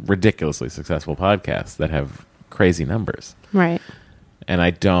ridiculously successful podcasts that have crazy numbers, Right. and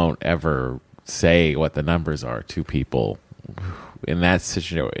I don't ever say what the numbers are to people in that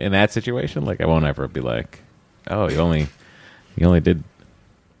situation. Like, I won't ever be like, oh, you only did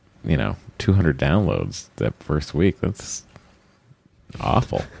 200 downloads that first week. That's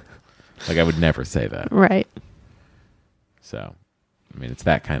awful. Like, I would never say that. Right. So, I mean, it's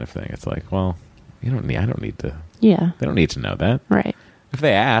that kind of thing. It's like, well, I don't need to. Yeah. They don't need to know that. Right. If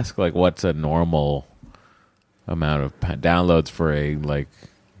they ask, like, what's a normal amount of downloads for a, like,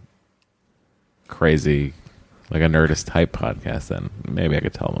 crazy, like a Nerdist type podcast, then maybe I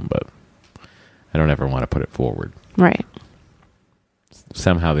could tell them, but I don't ever want to put it forward. Right.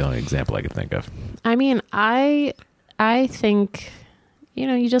 somehow the only example I could think of. I mean, I think,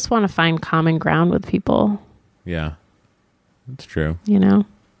 you just want to find common ground with people, Yeah, that's true.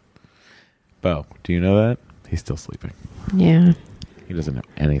 Bo, do you know that? He's still sleeping. Yeah. He doesn't know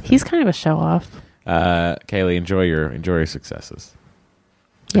anything. He's kind of a show off. Kaylee, enjoy your successes.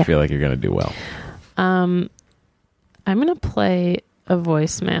 Yeah. I feel like you're going to do well. I'm going to play a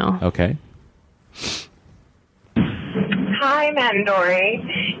voicemail. Okay. Hi, Matt and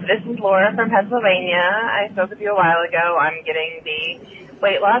Dory. This is Laura from Pennsylvania. I spoke with you a while ago. I'm getting the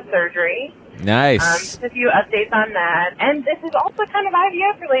weight loss surgery. Nice. Just a few updates on that. And this is also kind of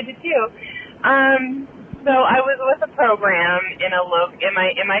IVF related too. So I was with a program in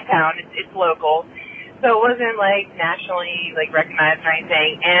my town. It's local, so it wasn't like nationally recognized or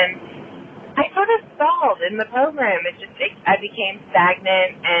anything. And I sort of stalled in the program. I became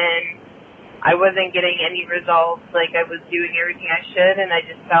stagnant, and I wasn't getting any results. Like, I was doing everything I should, and I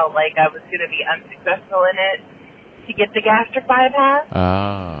just felt like I was going to be unsuccessful in it to get the gastric bypass.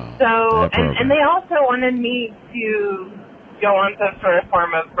 So, and they also wanted me to go on some sort of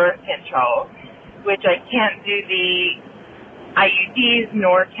form of birth control, which I can't do the IUDs,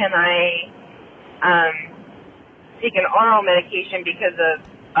 nor can I take an oral medication because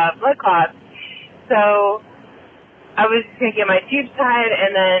of blood clots. So I was going to get my tubes tied,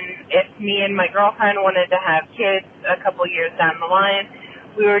 and then if me and my girlfriend wanted to have kids a couple years down the line,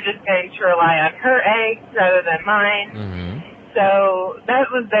 we were just going to rely on her eggs rather than mine. Mm-hmm. So that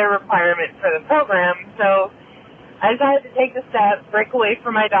was their requirement for the program. So I decided to take the step, break away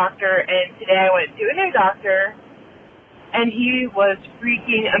from my doctor, and today I went to a new doctor, and he was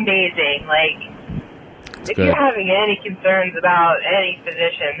freaking amazing. Like, if good. you're having any concerns about any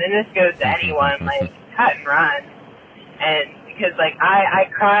physician, and this goes to anyone, cut and run. And because, I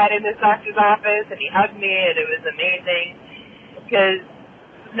cried in this doctor's office, and he hugged me, and it was amazing. Because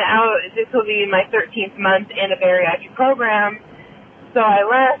now this will be my 13th month in a bariatric program. So I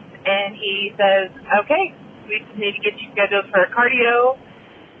left, and he says, okay, we just need to get you scheduled for a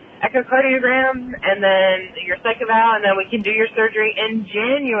echocardiogram, and then your second eval, and then we can do your surgery in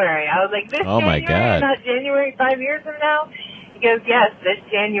January. I was like, this Oh, my January, God. not January 5 years from now? He goes, yes, this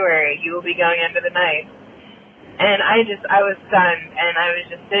January you will be going under the knife. And I was stunned, and I was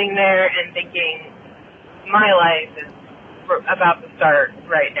just sitting there and thinking, my life is about to start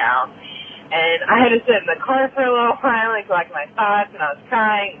right now. And I had to sit in the car for a little while and collect my thoughts, and I was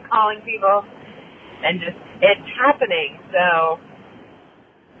crying and calling people, and just, it's happening. So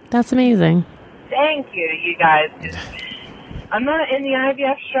That's amazing. thank you guys. I'm not in the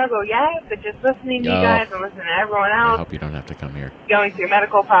IVF struggle yet, but just listening to you guys and listening to everyone I else hope you don't have to come here. going through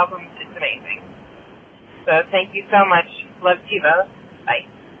medical problems, it's amazing. So thank you so much. Love to you both. Bye.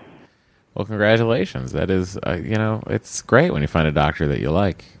 Well, congratulations. That is, it's great when you find a doctor that you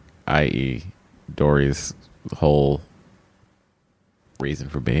like, i.e. Dory's whole reason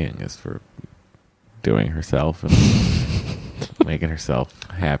for being is for doing herself and making herself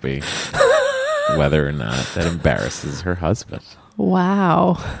happy, whether or not that embarrasses her husband.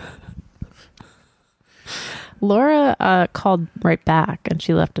 Wow. Laura called right back, and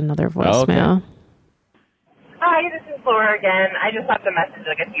she left another voicemail. okay. Hi, this is Laura again. I just left a message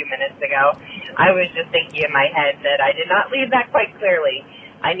a few minutes ago. I was just thinking in my head that I did not leave that quite clearly.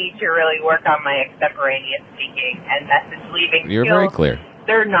 I need to really work on my extemporaneous speaking and message leaving You're skills. very clear.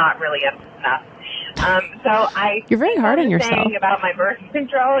 They're not really up to snuff. You're very hard on yourself. Saying about my birth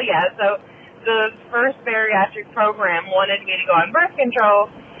control, yeah. So the first bariatric program wanted me to go on birth control,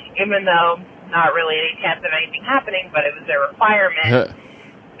 even though not really any chance of anything happening, but it was their requirement.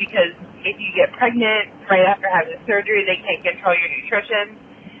 Because if you get pregnant right after having surgery, they can't control your nutrition.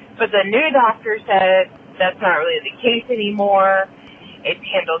 But the new doctor said that's not really the case anymore. It's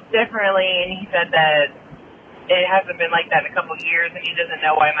handled differently, and he said that it hasn't been like that in a couple of years, and he doesn't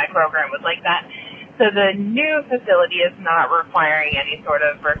know why my program was like that. So the new facility is not requiring any sort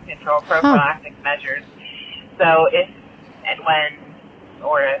of birth control prophylactic measures. So if and when,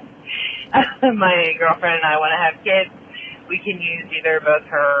 or if my girlfriend and I want to have kids, we can use either both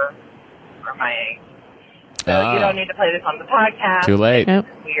her or my eggs. So you don't need to play this on the podcast. Too late. Yep.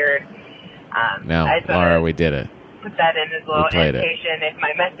 It's weird. No, I just wanna Laura, we did it. put that in as a little played it. indication.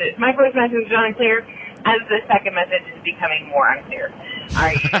 If my first message was unclear, as the second message is becoming more unclear. All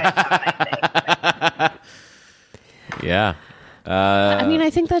right, you guys have a nice day. Yeah. I mean, I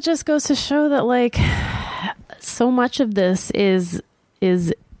think that just goes to show that so much of this is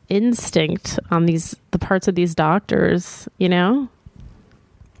instinct on the parts of these doctors,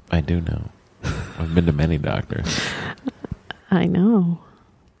 I do know. I've been to many doctors. I know.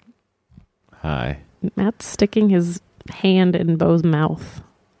 Hi. Matt's sticking his hand in Bo's mouth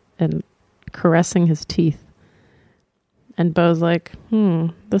and caressing his teeth. And Bo's like,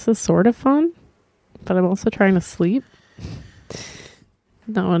 this is sort of fun, but I'm also trying to sleep.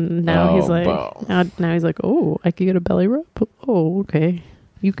 No, and now he's like, Bo. now he's like, oh, I could get a belly rub. Oh, okay,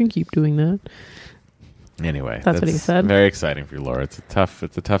 you can keep doing that. Anyway, That's what he said. Very exciting for you, Laura. It's a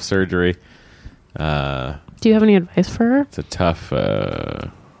tough surgery. Do you have any advice for her? It's a tough.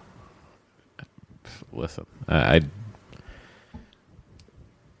 Listen, I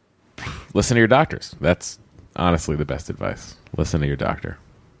listen to your doctors. That's honestly the best advice. Listen to your doctor.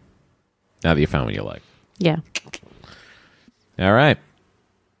 Now that you found what you like. Yeah. All right.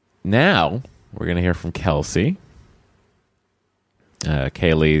 Now we're going to hear from Kelsey. Meanwhile,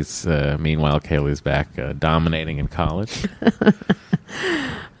 Kaylee's back dominating in college.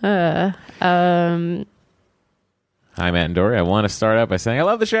 Hi, Matt and Dory. I want to start out by saying I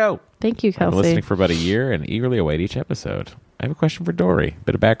love the show. Thank you, I've been Kelsey. listening for about a year and eagerly await each episode. I have a question for Dory.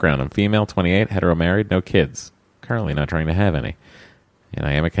 Bit of background. I'm female, 28, hetero married, no kids. Currently not trying to have any. And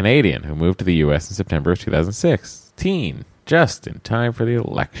I am a Canadian who moved to the U.S. in September of 2016, just in time for the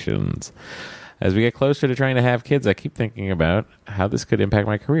elections. As we get closer to trying to have kids, I keep thinking about how this could impact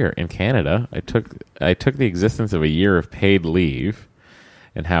my career. In Canada, I took the existence of a year of paid leave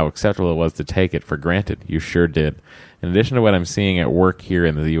and how acceptable it was to take it for granted. You sure did. In addition to what I'm seeing at work here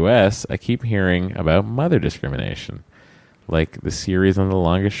in the U.S., I keep hearing about mother discrimination, like the series on The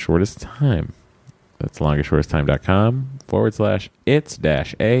Longest Shortest Time. That's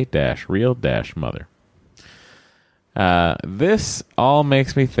longestshortesttime.com/it's-a-real-mother. This all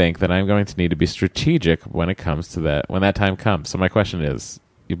makes me think that I'm going to need to be strategic when it comes to that, when that time comes. So my question is,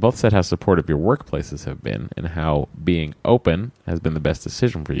 you both said how supportive your workplaces have been and how being open has been the best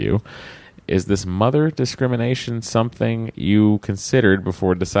decision for you. Is this mother discrimination something you considered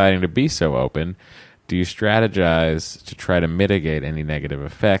before deciding to be so open? Do you strategize to try to mitigate any negative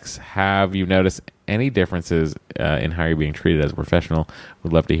effects? Have you noticed any differences in how you're being treated as a professional?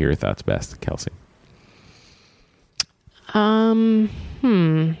 Would love to hear your thoughts best. Kelsey. I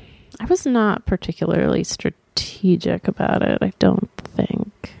was not particularly strategic about it, I don't think.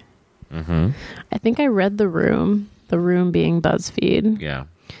 Mm-hmm. I think I read The Room being BuzzFeed, Yeah.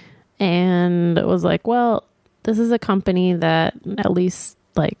 and it was like, well, this is a company that at least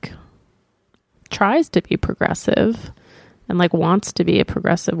like tries to be progressive and like wants to be a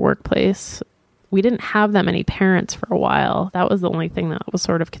progressive workplace. We didn't have that many parents for a while. That was the only thing that was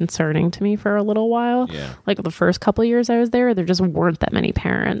sort of concerning to me for a little while. Yeah. Like the first couple of years I was there just weren't that many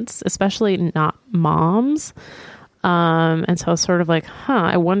parents, especially not moms. And so I was sort of like,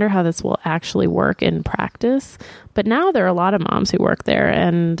 I wonder how this will actually work in practice. But now there are a lot of moms who work there.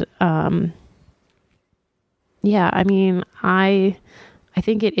 And yeah, I mean, I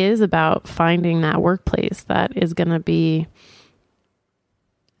think it is about finding that workplace that is going to be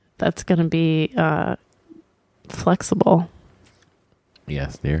flexible.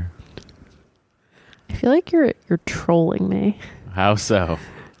 Yes, dear. I feel like you're trolling me How so?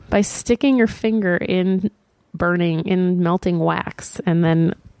 by sticking your finger in melting wax and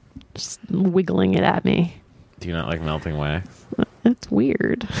then just wiggling it at me. Do you not like melting wax? It's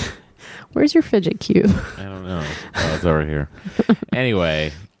weird. Where's your fidget cube? I don't know. Oh, it's over here.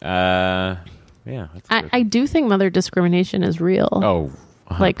 Anyway, yeah. That's good. I do think mother discrimination is real. Oh,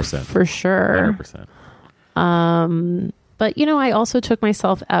 100%. like for sure. 100%. But I also took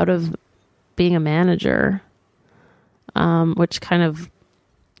myself out of being a manager, which kind of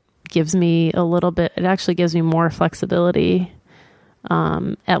gives me a little bit. It actually gives me more flexibility,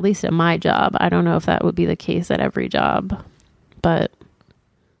 at least at my job. I don't know if that would be the case at every job, but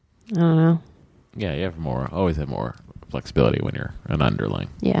I don't know. Yeah, you always have more flexibility when you're an underling.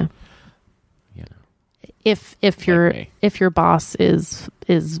 Yeah. You know. If Like me. your boss is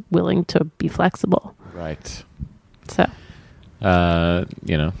willing to be flexible. Right. So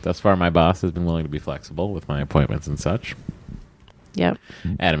Thus far my boss has been willing to be flexible with my appointments and such. yep.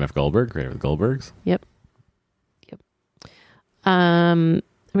 Adam F. Goldberg, creator of the Goldbergs. Yep. I'm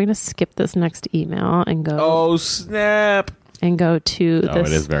gonna skip this next email and go Oh, snap. to Oh,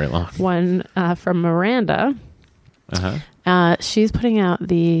 this it is very long. one from Miranda. Uh-huh. She's putting out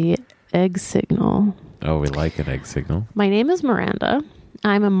the egg signal. Oh, we like an egg signal. My name is Miranda.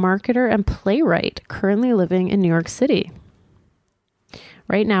 I'm a marketer and playwright currently living in New York City.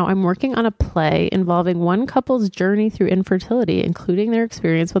 Right now, I'm working on a play involving one couple's journey through infertility, including their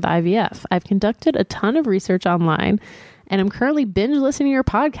experience with IVF. I've conducted a ton of research online, and I'm currently binge listening to your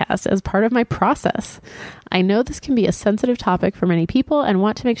podcast as part of my process. I know this can be a sensitive topic for many people and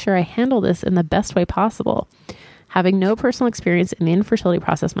want to make sure I handle this in the best way possible. Having no personal experience in the infertility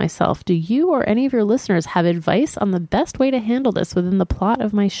process myself, do you or any of your listeners have advice on the best way to handle this within the plot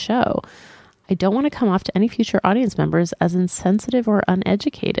of my show? I don't want to come off to any future audience members as insensitive or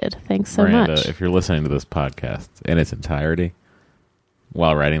uneducated. Thanks so Miranda, much. if you're listening to this podcast in its entirety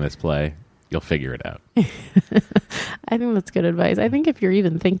while writing this play, you'll figure it out. I think that's good advice. I think if you're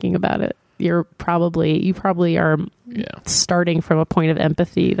even thinking about it, you probably are starting from a point of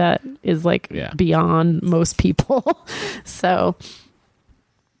empathy that is like beyond most people. So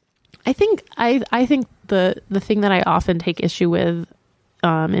I think the thing that I often take issue with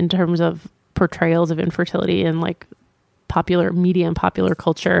in terms of portrayals of infertility in like popular media and popular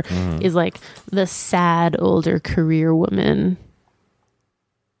culture is like the sad older career woman.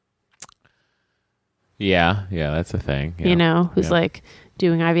 Yeah, that's a thing. Yeah. You know, who's like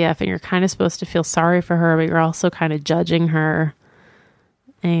doing IVF, and you're kind of supposed to feel sorry for her, but you're also kind of judging her.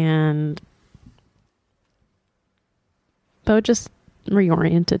 And Bo just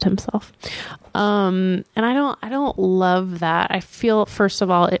reoriented himself. And I don't love that. I feel, first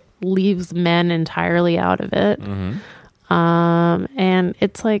of all, it leaves men entirely out of it. And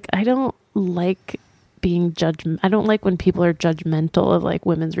it's like, I don't like being I don't like when people are judgmental of like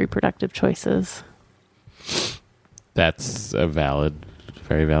women's reproductive choices. That's a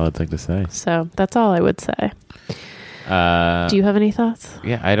very valid thing to say. So that's all I would say. Do you have any thoughts?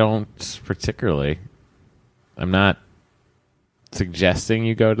 Yeah, I don't particularly. I'm not suggesting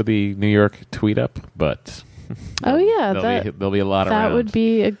you go to the New York tweet up, but there'll be a lot around. That would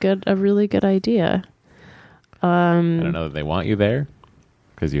be a really good idea. I don't know that they want you there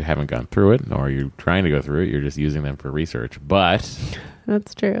because you haven't gone through it, nor are you trying to go through it. You're just using them for research. But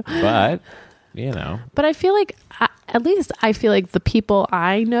that's true. But you know. But I feel like, at least I feel like the people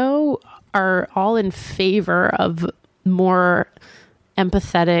I know are all in favor of more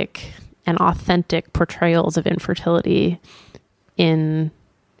empathetic and authentic portrayals of infertility in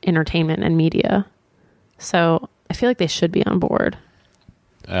entertainment and media. So I feel like they should be on board.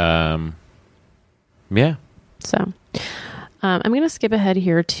 Yeah. So I'm going to skip ahead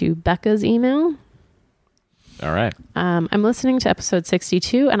here to Becca's email. All right. I'm listening to episode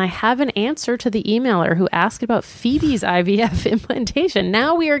 62, and I have an answer to the emailer who asked about Phoebe's IVF implantation.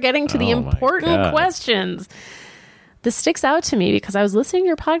 Now we are getting to the important questions. This sticks out to me because I was listening to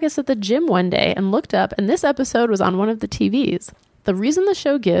your podcast at the gym one day and looked up, and this episode was on one of the TVs. The reason the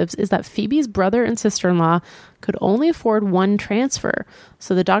show gives is that Phoebe's brother and sister-in-law could only afford one transfer.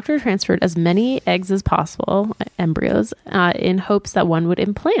 So the doctor transferred as many eggs as possible, embryos, in hopes that one would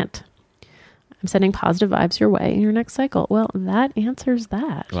implant. I'm sending positive vibes your way in your next cycle. Well, that answers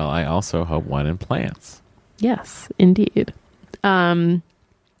that. Well, I also hope one implants. Yes, indeed. And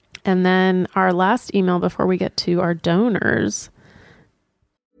then our last email before we get to our donors.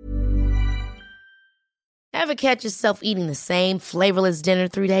 Ever catch yourself eating the same flavorless dinner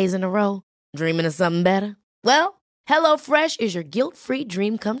 3 days in a row? Dreaming of something better? Well, HelloFresh is your guilt-free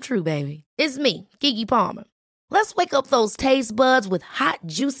dream come true, baby. It's me, Keke Palmer. Let's wake up those taste buds with hot,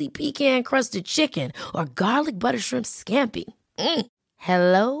 juicy pecan-crusted chicken or garlic butter shrimp scampi.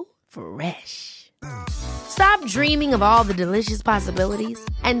 Hello Fresh. Stop dreaming of all the delicious possibilities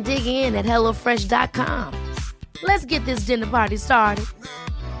and dig in at HelloFresh.com. Let's get this dinner party started.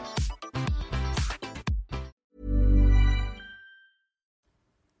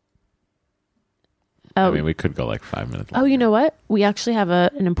 I mean, we could go like 5 minutes longer. Oh, you know what? We actually have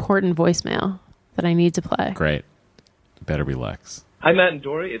an important voicemail that I need to play. Great. Better be Lex. Hi, Matt and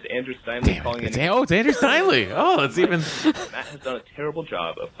Dory. It's Andrew Steinley calling in. It's Andrew Steinley. Oh, it's even... Matt has done a terrible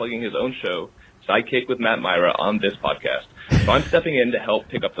job of plugging his own show, Sidekick with Matt Myra, on this podcast. So I'm stepping in to help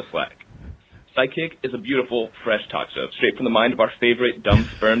pick up the slack. Sidekick is a beautiful, fresh talk show, straight from the mind of our favorite dumb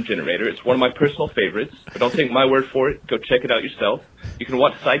sperm generator. It's one of my personal favorites, but don't take my word for it. Go check it out yourself. You can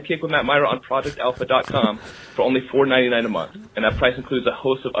watch Sidekick with Matt Myra on ProjectAlpha.com for only $4.99 a month, and that price includes a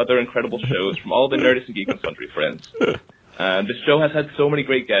host of other incredible shows from all the Nerdist and Geek and Sundry friends. This show has had so many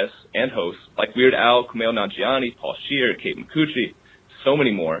great guests and hosts, like Weird Al, Kumail Nanjiani, Paul Scheer, Kate McCucci, so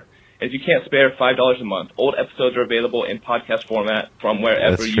many more. And if you can't spare $5 a month, old episodes are available in podcast format from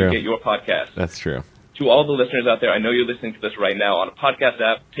wherever you get your podcast. That's true. To all the listeners out there, I know you're listening to this right now on a podcast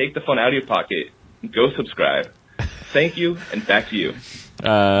app. Take the phone out of your pocket and go subscribe. Thank you, and back to you.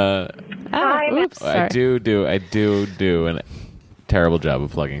 Oops, sorry. I do a terrible job of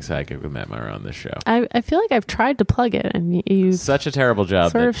plugging Sidekick with Matt Myra on this show. I feel like I've tried to plug it, and you such a terrible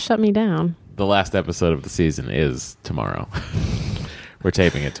job. Sort of shut me down. The last episode of the season is tomorrow. We're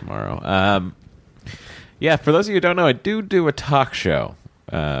taping it tomorrow. Yeah, for those of you who don't know, I do a talk show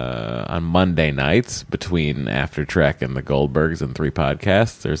on Monday nights between After Trek and the Goldbergs and 3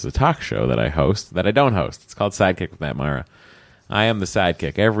 podcasts. There's a talk show that I host that I don't host. It's called Sidekick with Matt Myra. I am the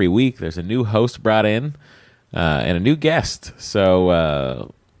sidekick. Every week there's a new host brought in and a new guest.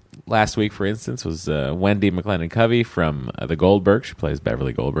 So last week, for instance, was Wendy McLennan-Covey from the Goldbergs. She plays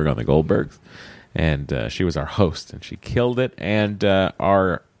Beverly Goldberg on the Goldbergs. And she was our host, and she killed it. And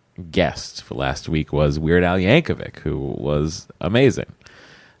our guest for last week was Weird Al Yankovic, who was amazing.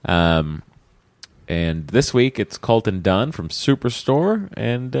 And this week it's Colton Dunn from Superstore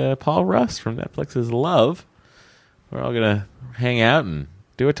and Paul Russ from Netflix's Love. We're all going to hang out and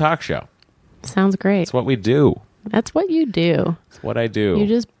do a talk show. Sounds great. It's what we do. That's what you do. It's what I do. You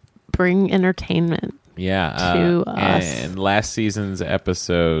just bring entertainment. Yeah. To us. And last season's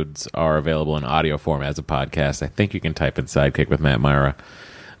episodes are available in audio form as a podcast. I think you can type in Sidekick with Matt Myra.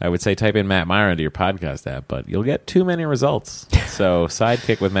 I would say type in Matt Myra into your podcast app, but you'll get too many results. So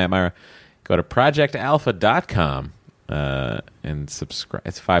Sidekick with Matt Myra. Go to projectalpha.com and subscribe.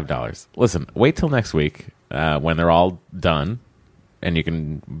 It's $5. Listen, wait till next week when they're all done, and you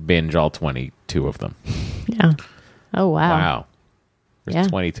can binge all 22 of them. Yeah. Oh, wow. Wow. There's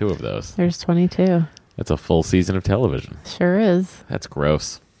 22 of those. There's 22. That's a full season of television. Sure is. That's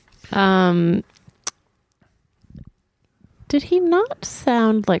gross. Did he not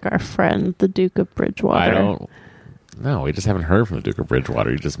sound like our friend, the Duke of Bridgewater? I don't. No, we just haven't heard from the Duke of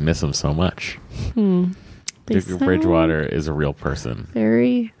Bridgewater. You just miss him so much. They Duke of Bridgewater is a real person.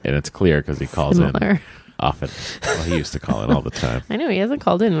 Very And it's clear because he calls similar. in often. Well, he used to call in all the time. I know, he hasn't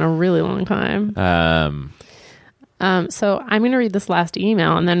called in a really long time. So I'm going to read this last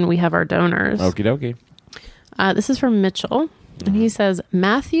email, and then we have our donors. Okie dokie. This is from Mitchell, and he says,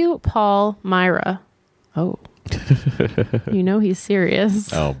 Matthew, Paul, Myra. Oh. You know he's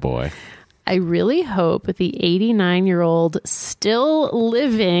serious. Oh, boy. I really hope the 89-year-old still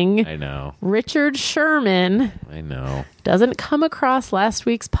living I know. Richard Sherman I know. doesn't come across last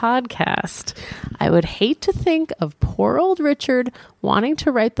week's podcast. I would hate to think of poor old Richard wanting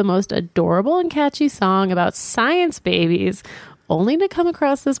to write the most adorable and catchy song about science babies, only to come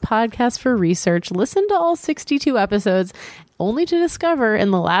across this podcast for research, listen to all 62 episodes, only to discover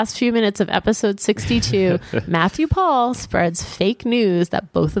in the last few minutes of episode 62, Matthew Paul spreads fake news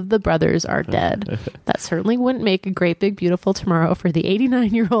that both of the brothers are dead. That certainly wouldn't make a great big beautiful tomorrow for the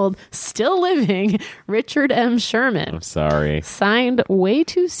 89-year-old still living Richard M. Sherman. I'm sorry. Signed, way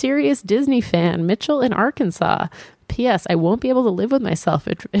too serious Disney fan, Mitchell in Arkansas. P.S. I won't be able to live with myself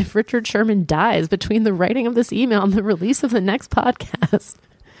if Richard Sherman dies between the writing of this email and the release of the next podcast.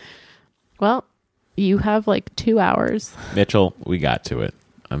 Well, you have like 2 hours. Mitchell, we got to it.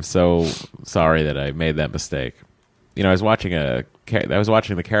 I'm so sorry that I made that mistake. You know, I was watching the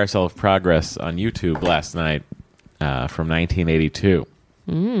Carousel of Progress on YouTube last night from 1982.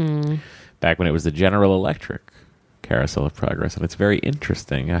 Back when it was the General Electric Carousel of Progress, and it's very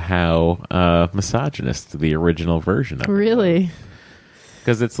interesting how misogynist the original version of it. Really?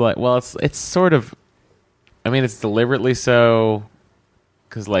 Because it's like, well, it's sort of, I mean, it's deliberately so,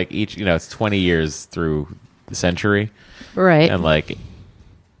 because like each, you know, it's 20 years through the century, Right. and like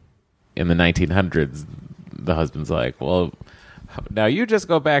in the 1900s, the husband's like, well, now you just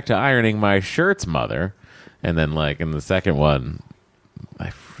go back to ironing my shirts, mother. And then like in the second one, I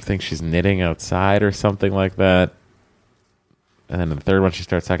think she's knitting outside or something like that. And then in the third one, she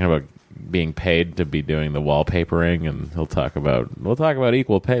starts talking about being paid to be doing the wallpapering, and we'll talk about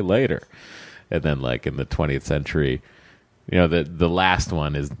equal pay later. And then like in the 20th century, you know, the last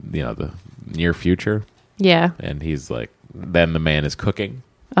one is, you know, the near future. Yeah. And he's like, then the man is cooking.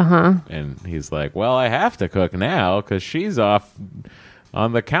 Uh-huh. And he's like, well, I have to cook now because she's off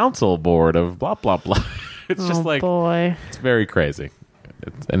on the council board of blah, blah, blah. It's just like, boy. it's very crazy.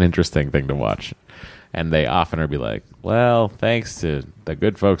 It's an interesting thing to watch. And they often are be like, well, thanks to the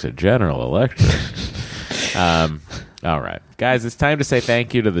good folks at General Electric. All right. Guys, it's time to say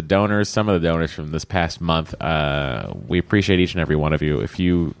thank you to the donors, some of the donors from this past month. We appreciate each and every one of you. If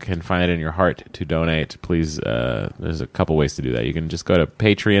you can find it in your heart to donate, please, there's a couple ways to do that. You can just go to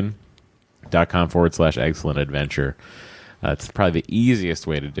patreon.com/excellent adventure. It's probably the easiest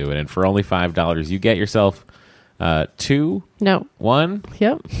way to do it. And for only $5, you get yourself one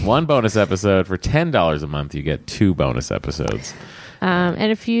bonus episode. For $10 a month, you get 2 bonus episodes.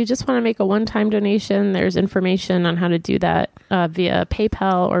 And if you just want to make a one-time donation, there's information on how to do that via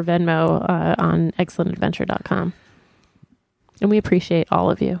PayPal or Venmo on excellentadventure.com. And we appreciate all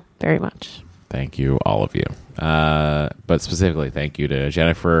of you very much. Thank you, all of you. But specifically, thank you to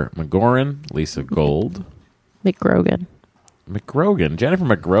Jennifer McGoran, Lisa Gold, McGrogan. McGrogan. Jennifer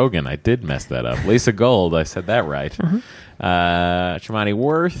McGrogan. I did mess that up. Lisa Gold. I said that right. Shimani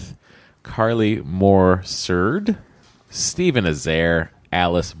Worth. Carly Moore-Surd. Stephen Azaire.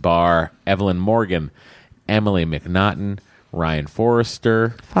 Alice Barr. Evelyn Morgan. Emily McNaughton. Ryan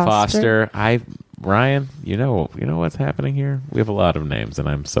Forrester. Foster. Ryan, you know what's happening here? We have a lot of names, and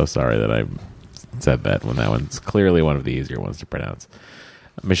I'm so sorry that I said that when that one's clearly one of the easier ones to pronounce.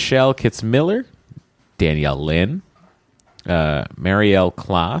 Michelle Kitzmiller, Danielle Lynn, Marielle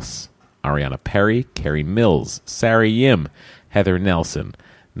Klaas, Ariana Perry, Carrie Mills, Sarah Yim, Heather Nelson,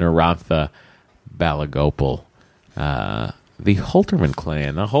 Narantha Balagopal, the Holterman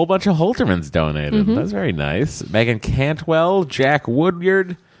clan. A whole bunch of Holtermans donated. That's very nice. Megan Cantwell, Jack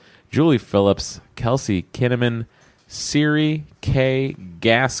Woodyard, Julie Phillips, Kelsey Kinnaman, Siri K.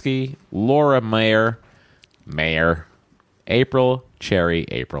 Gasky, Laura Mayer, April Cherry,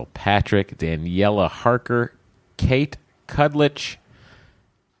 April Patrick, Daniela Harker, Kate Kudlich,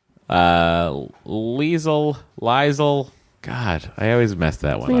 Liesel. God, I always mess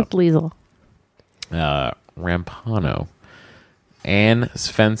that I one think up. it's Liesel. Rampano, Anne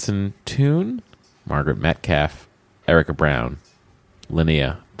Svensson Toon, Margaret Metcalf, Erica Brown,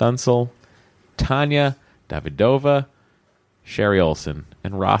 Linnea Dunsel, Tanya Davidova, Sherry Olson,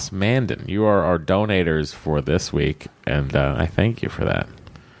 and Ross Mandan. You are our donators for this week, and I thank you for that.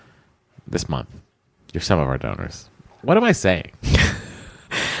 This month. You're some of our donors. What am I saying?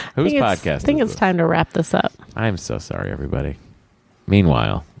 Whose podcast I think is it's this? time to wrap this up. I'm so sorry, everybody.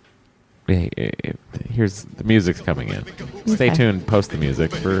 Meanwhile, here's the music's coming in. Stay Okay. tuned, post the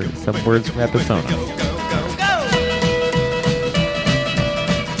music for some words from Episona.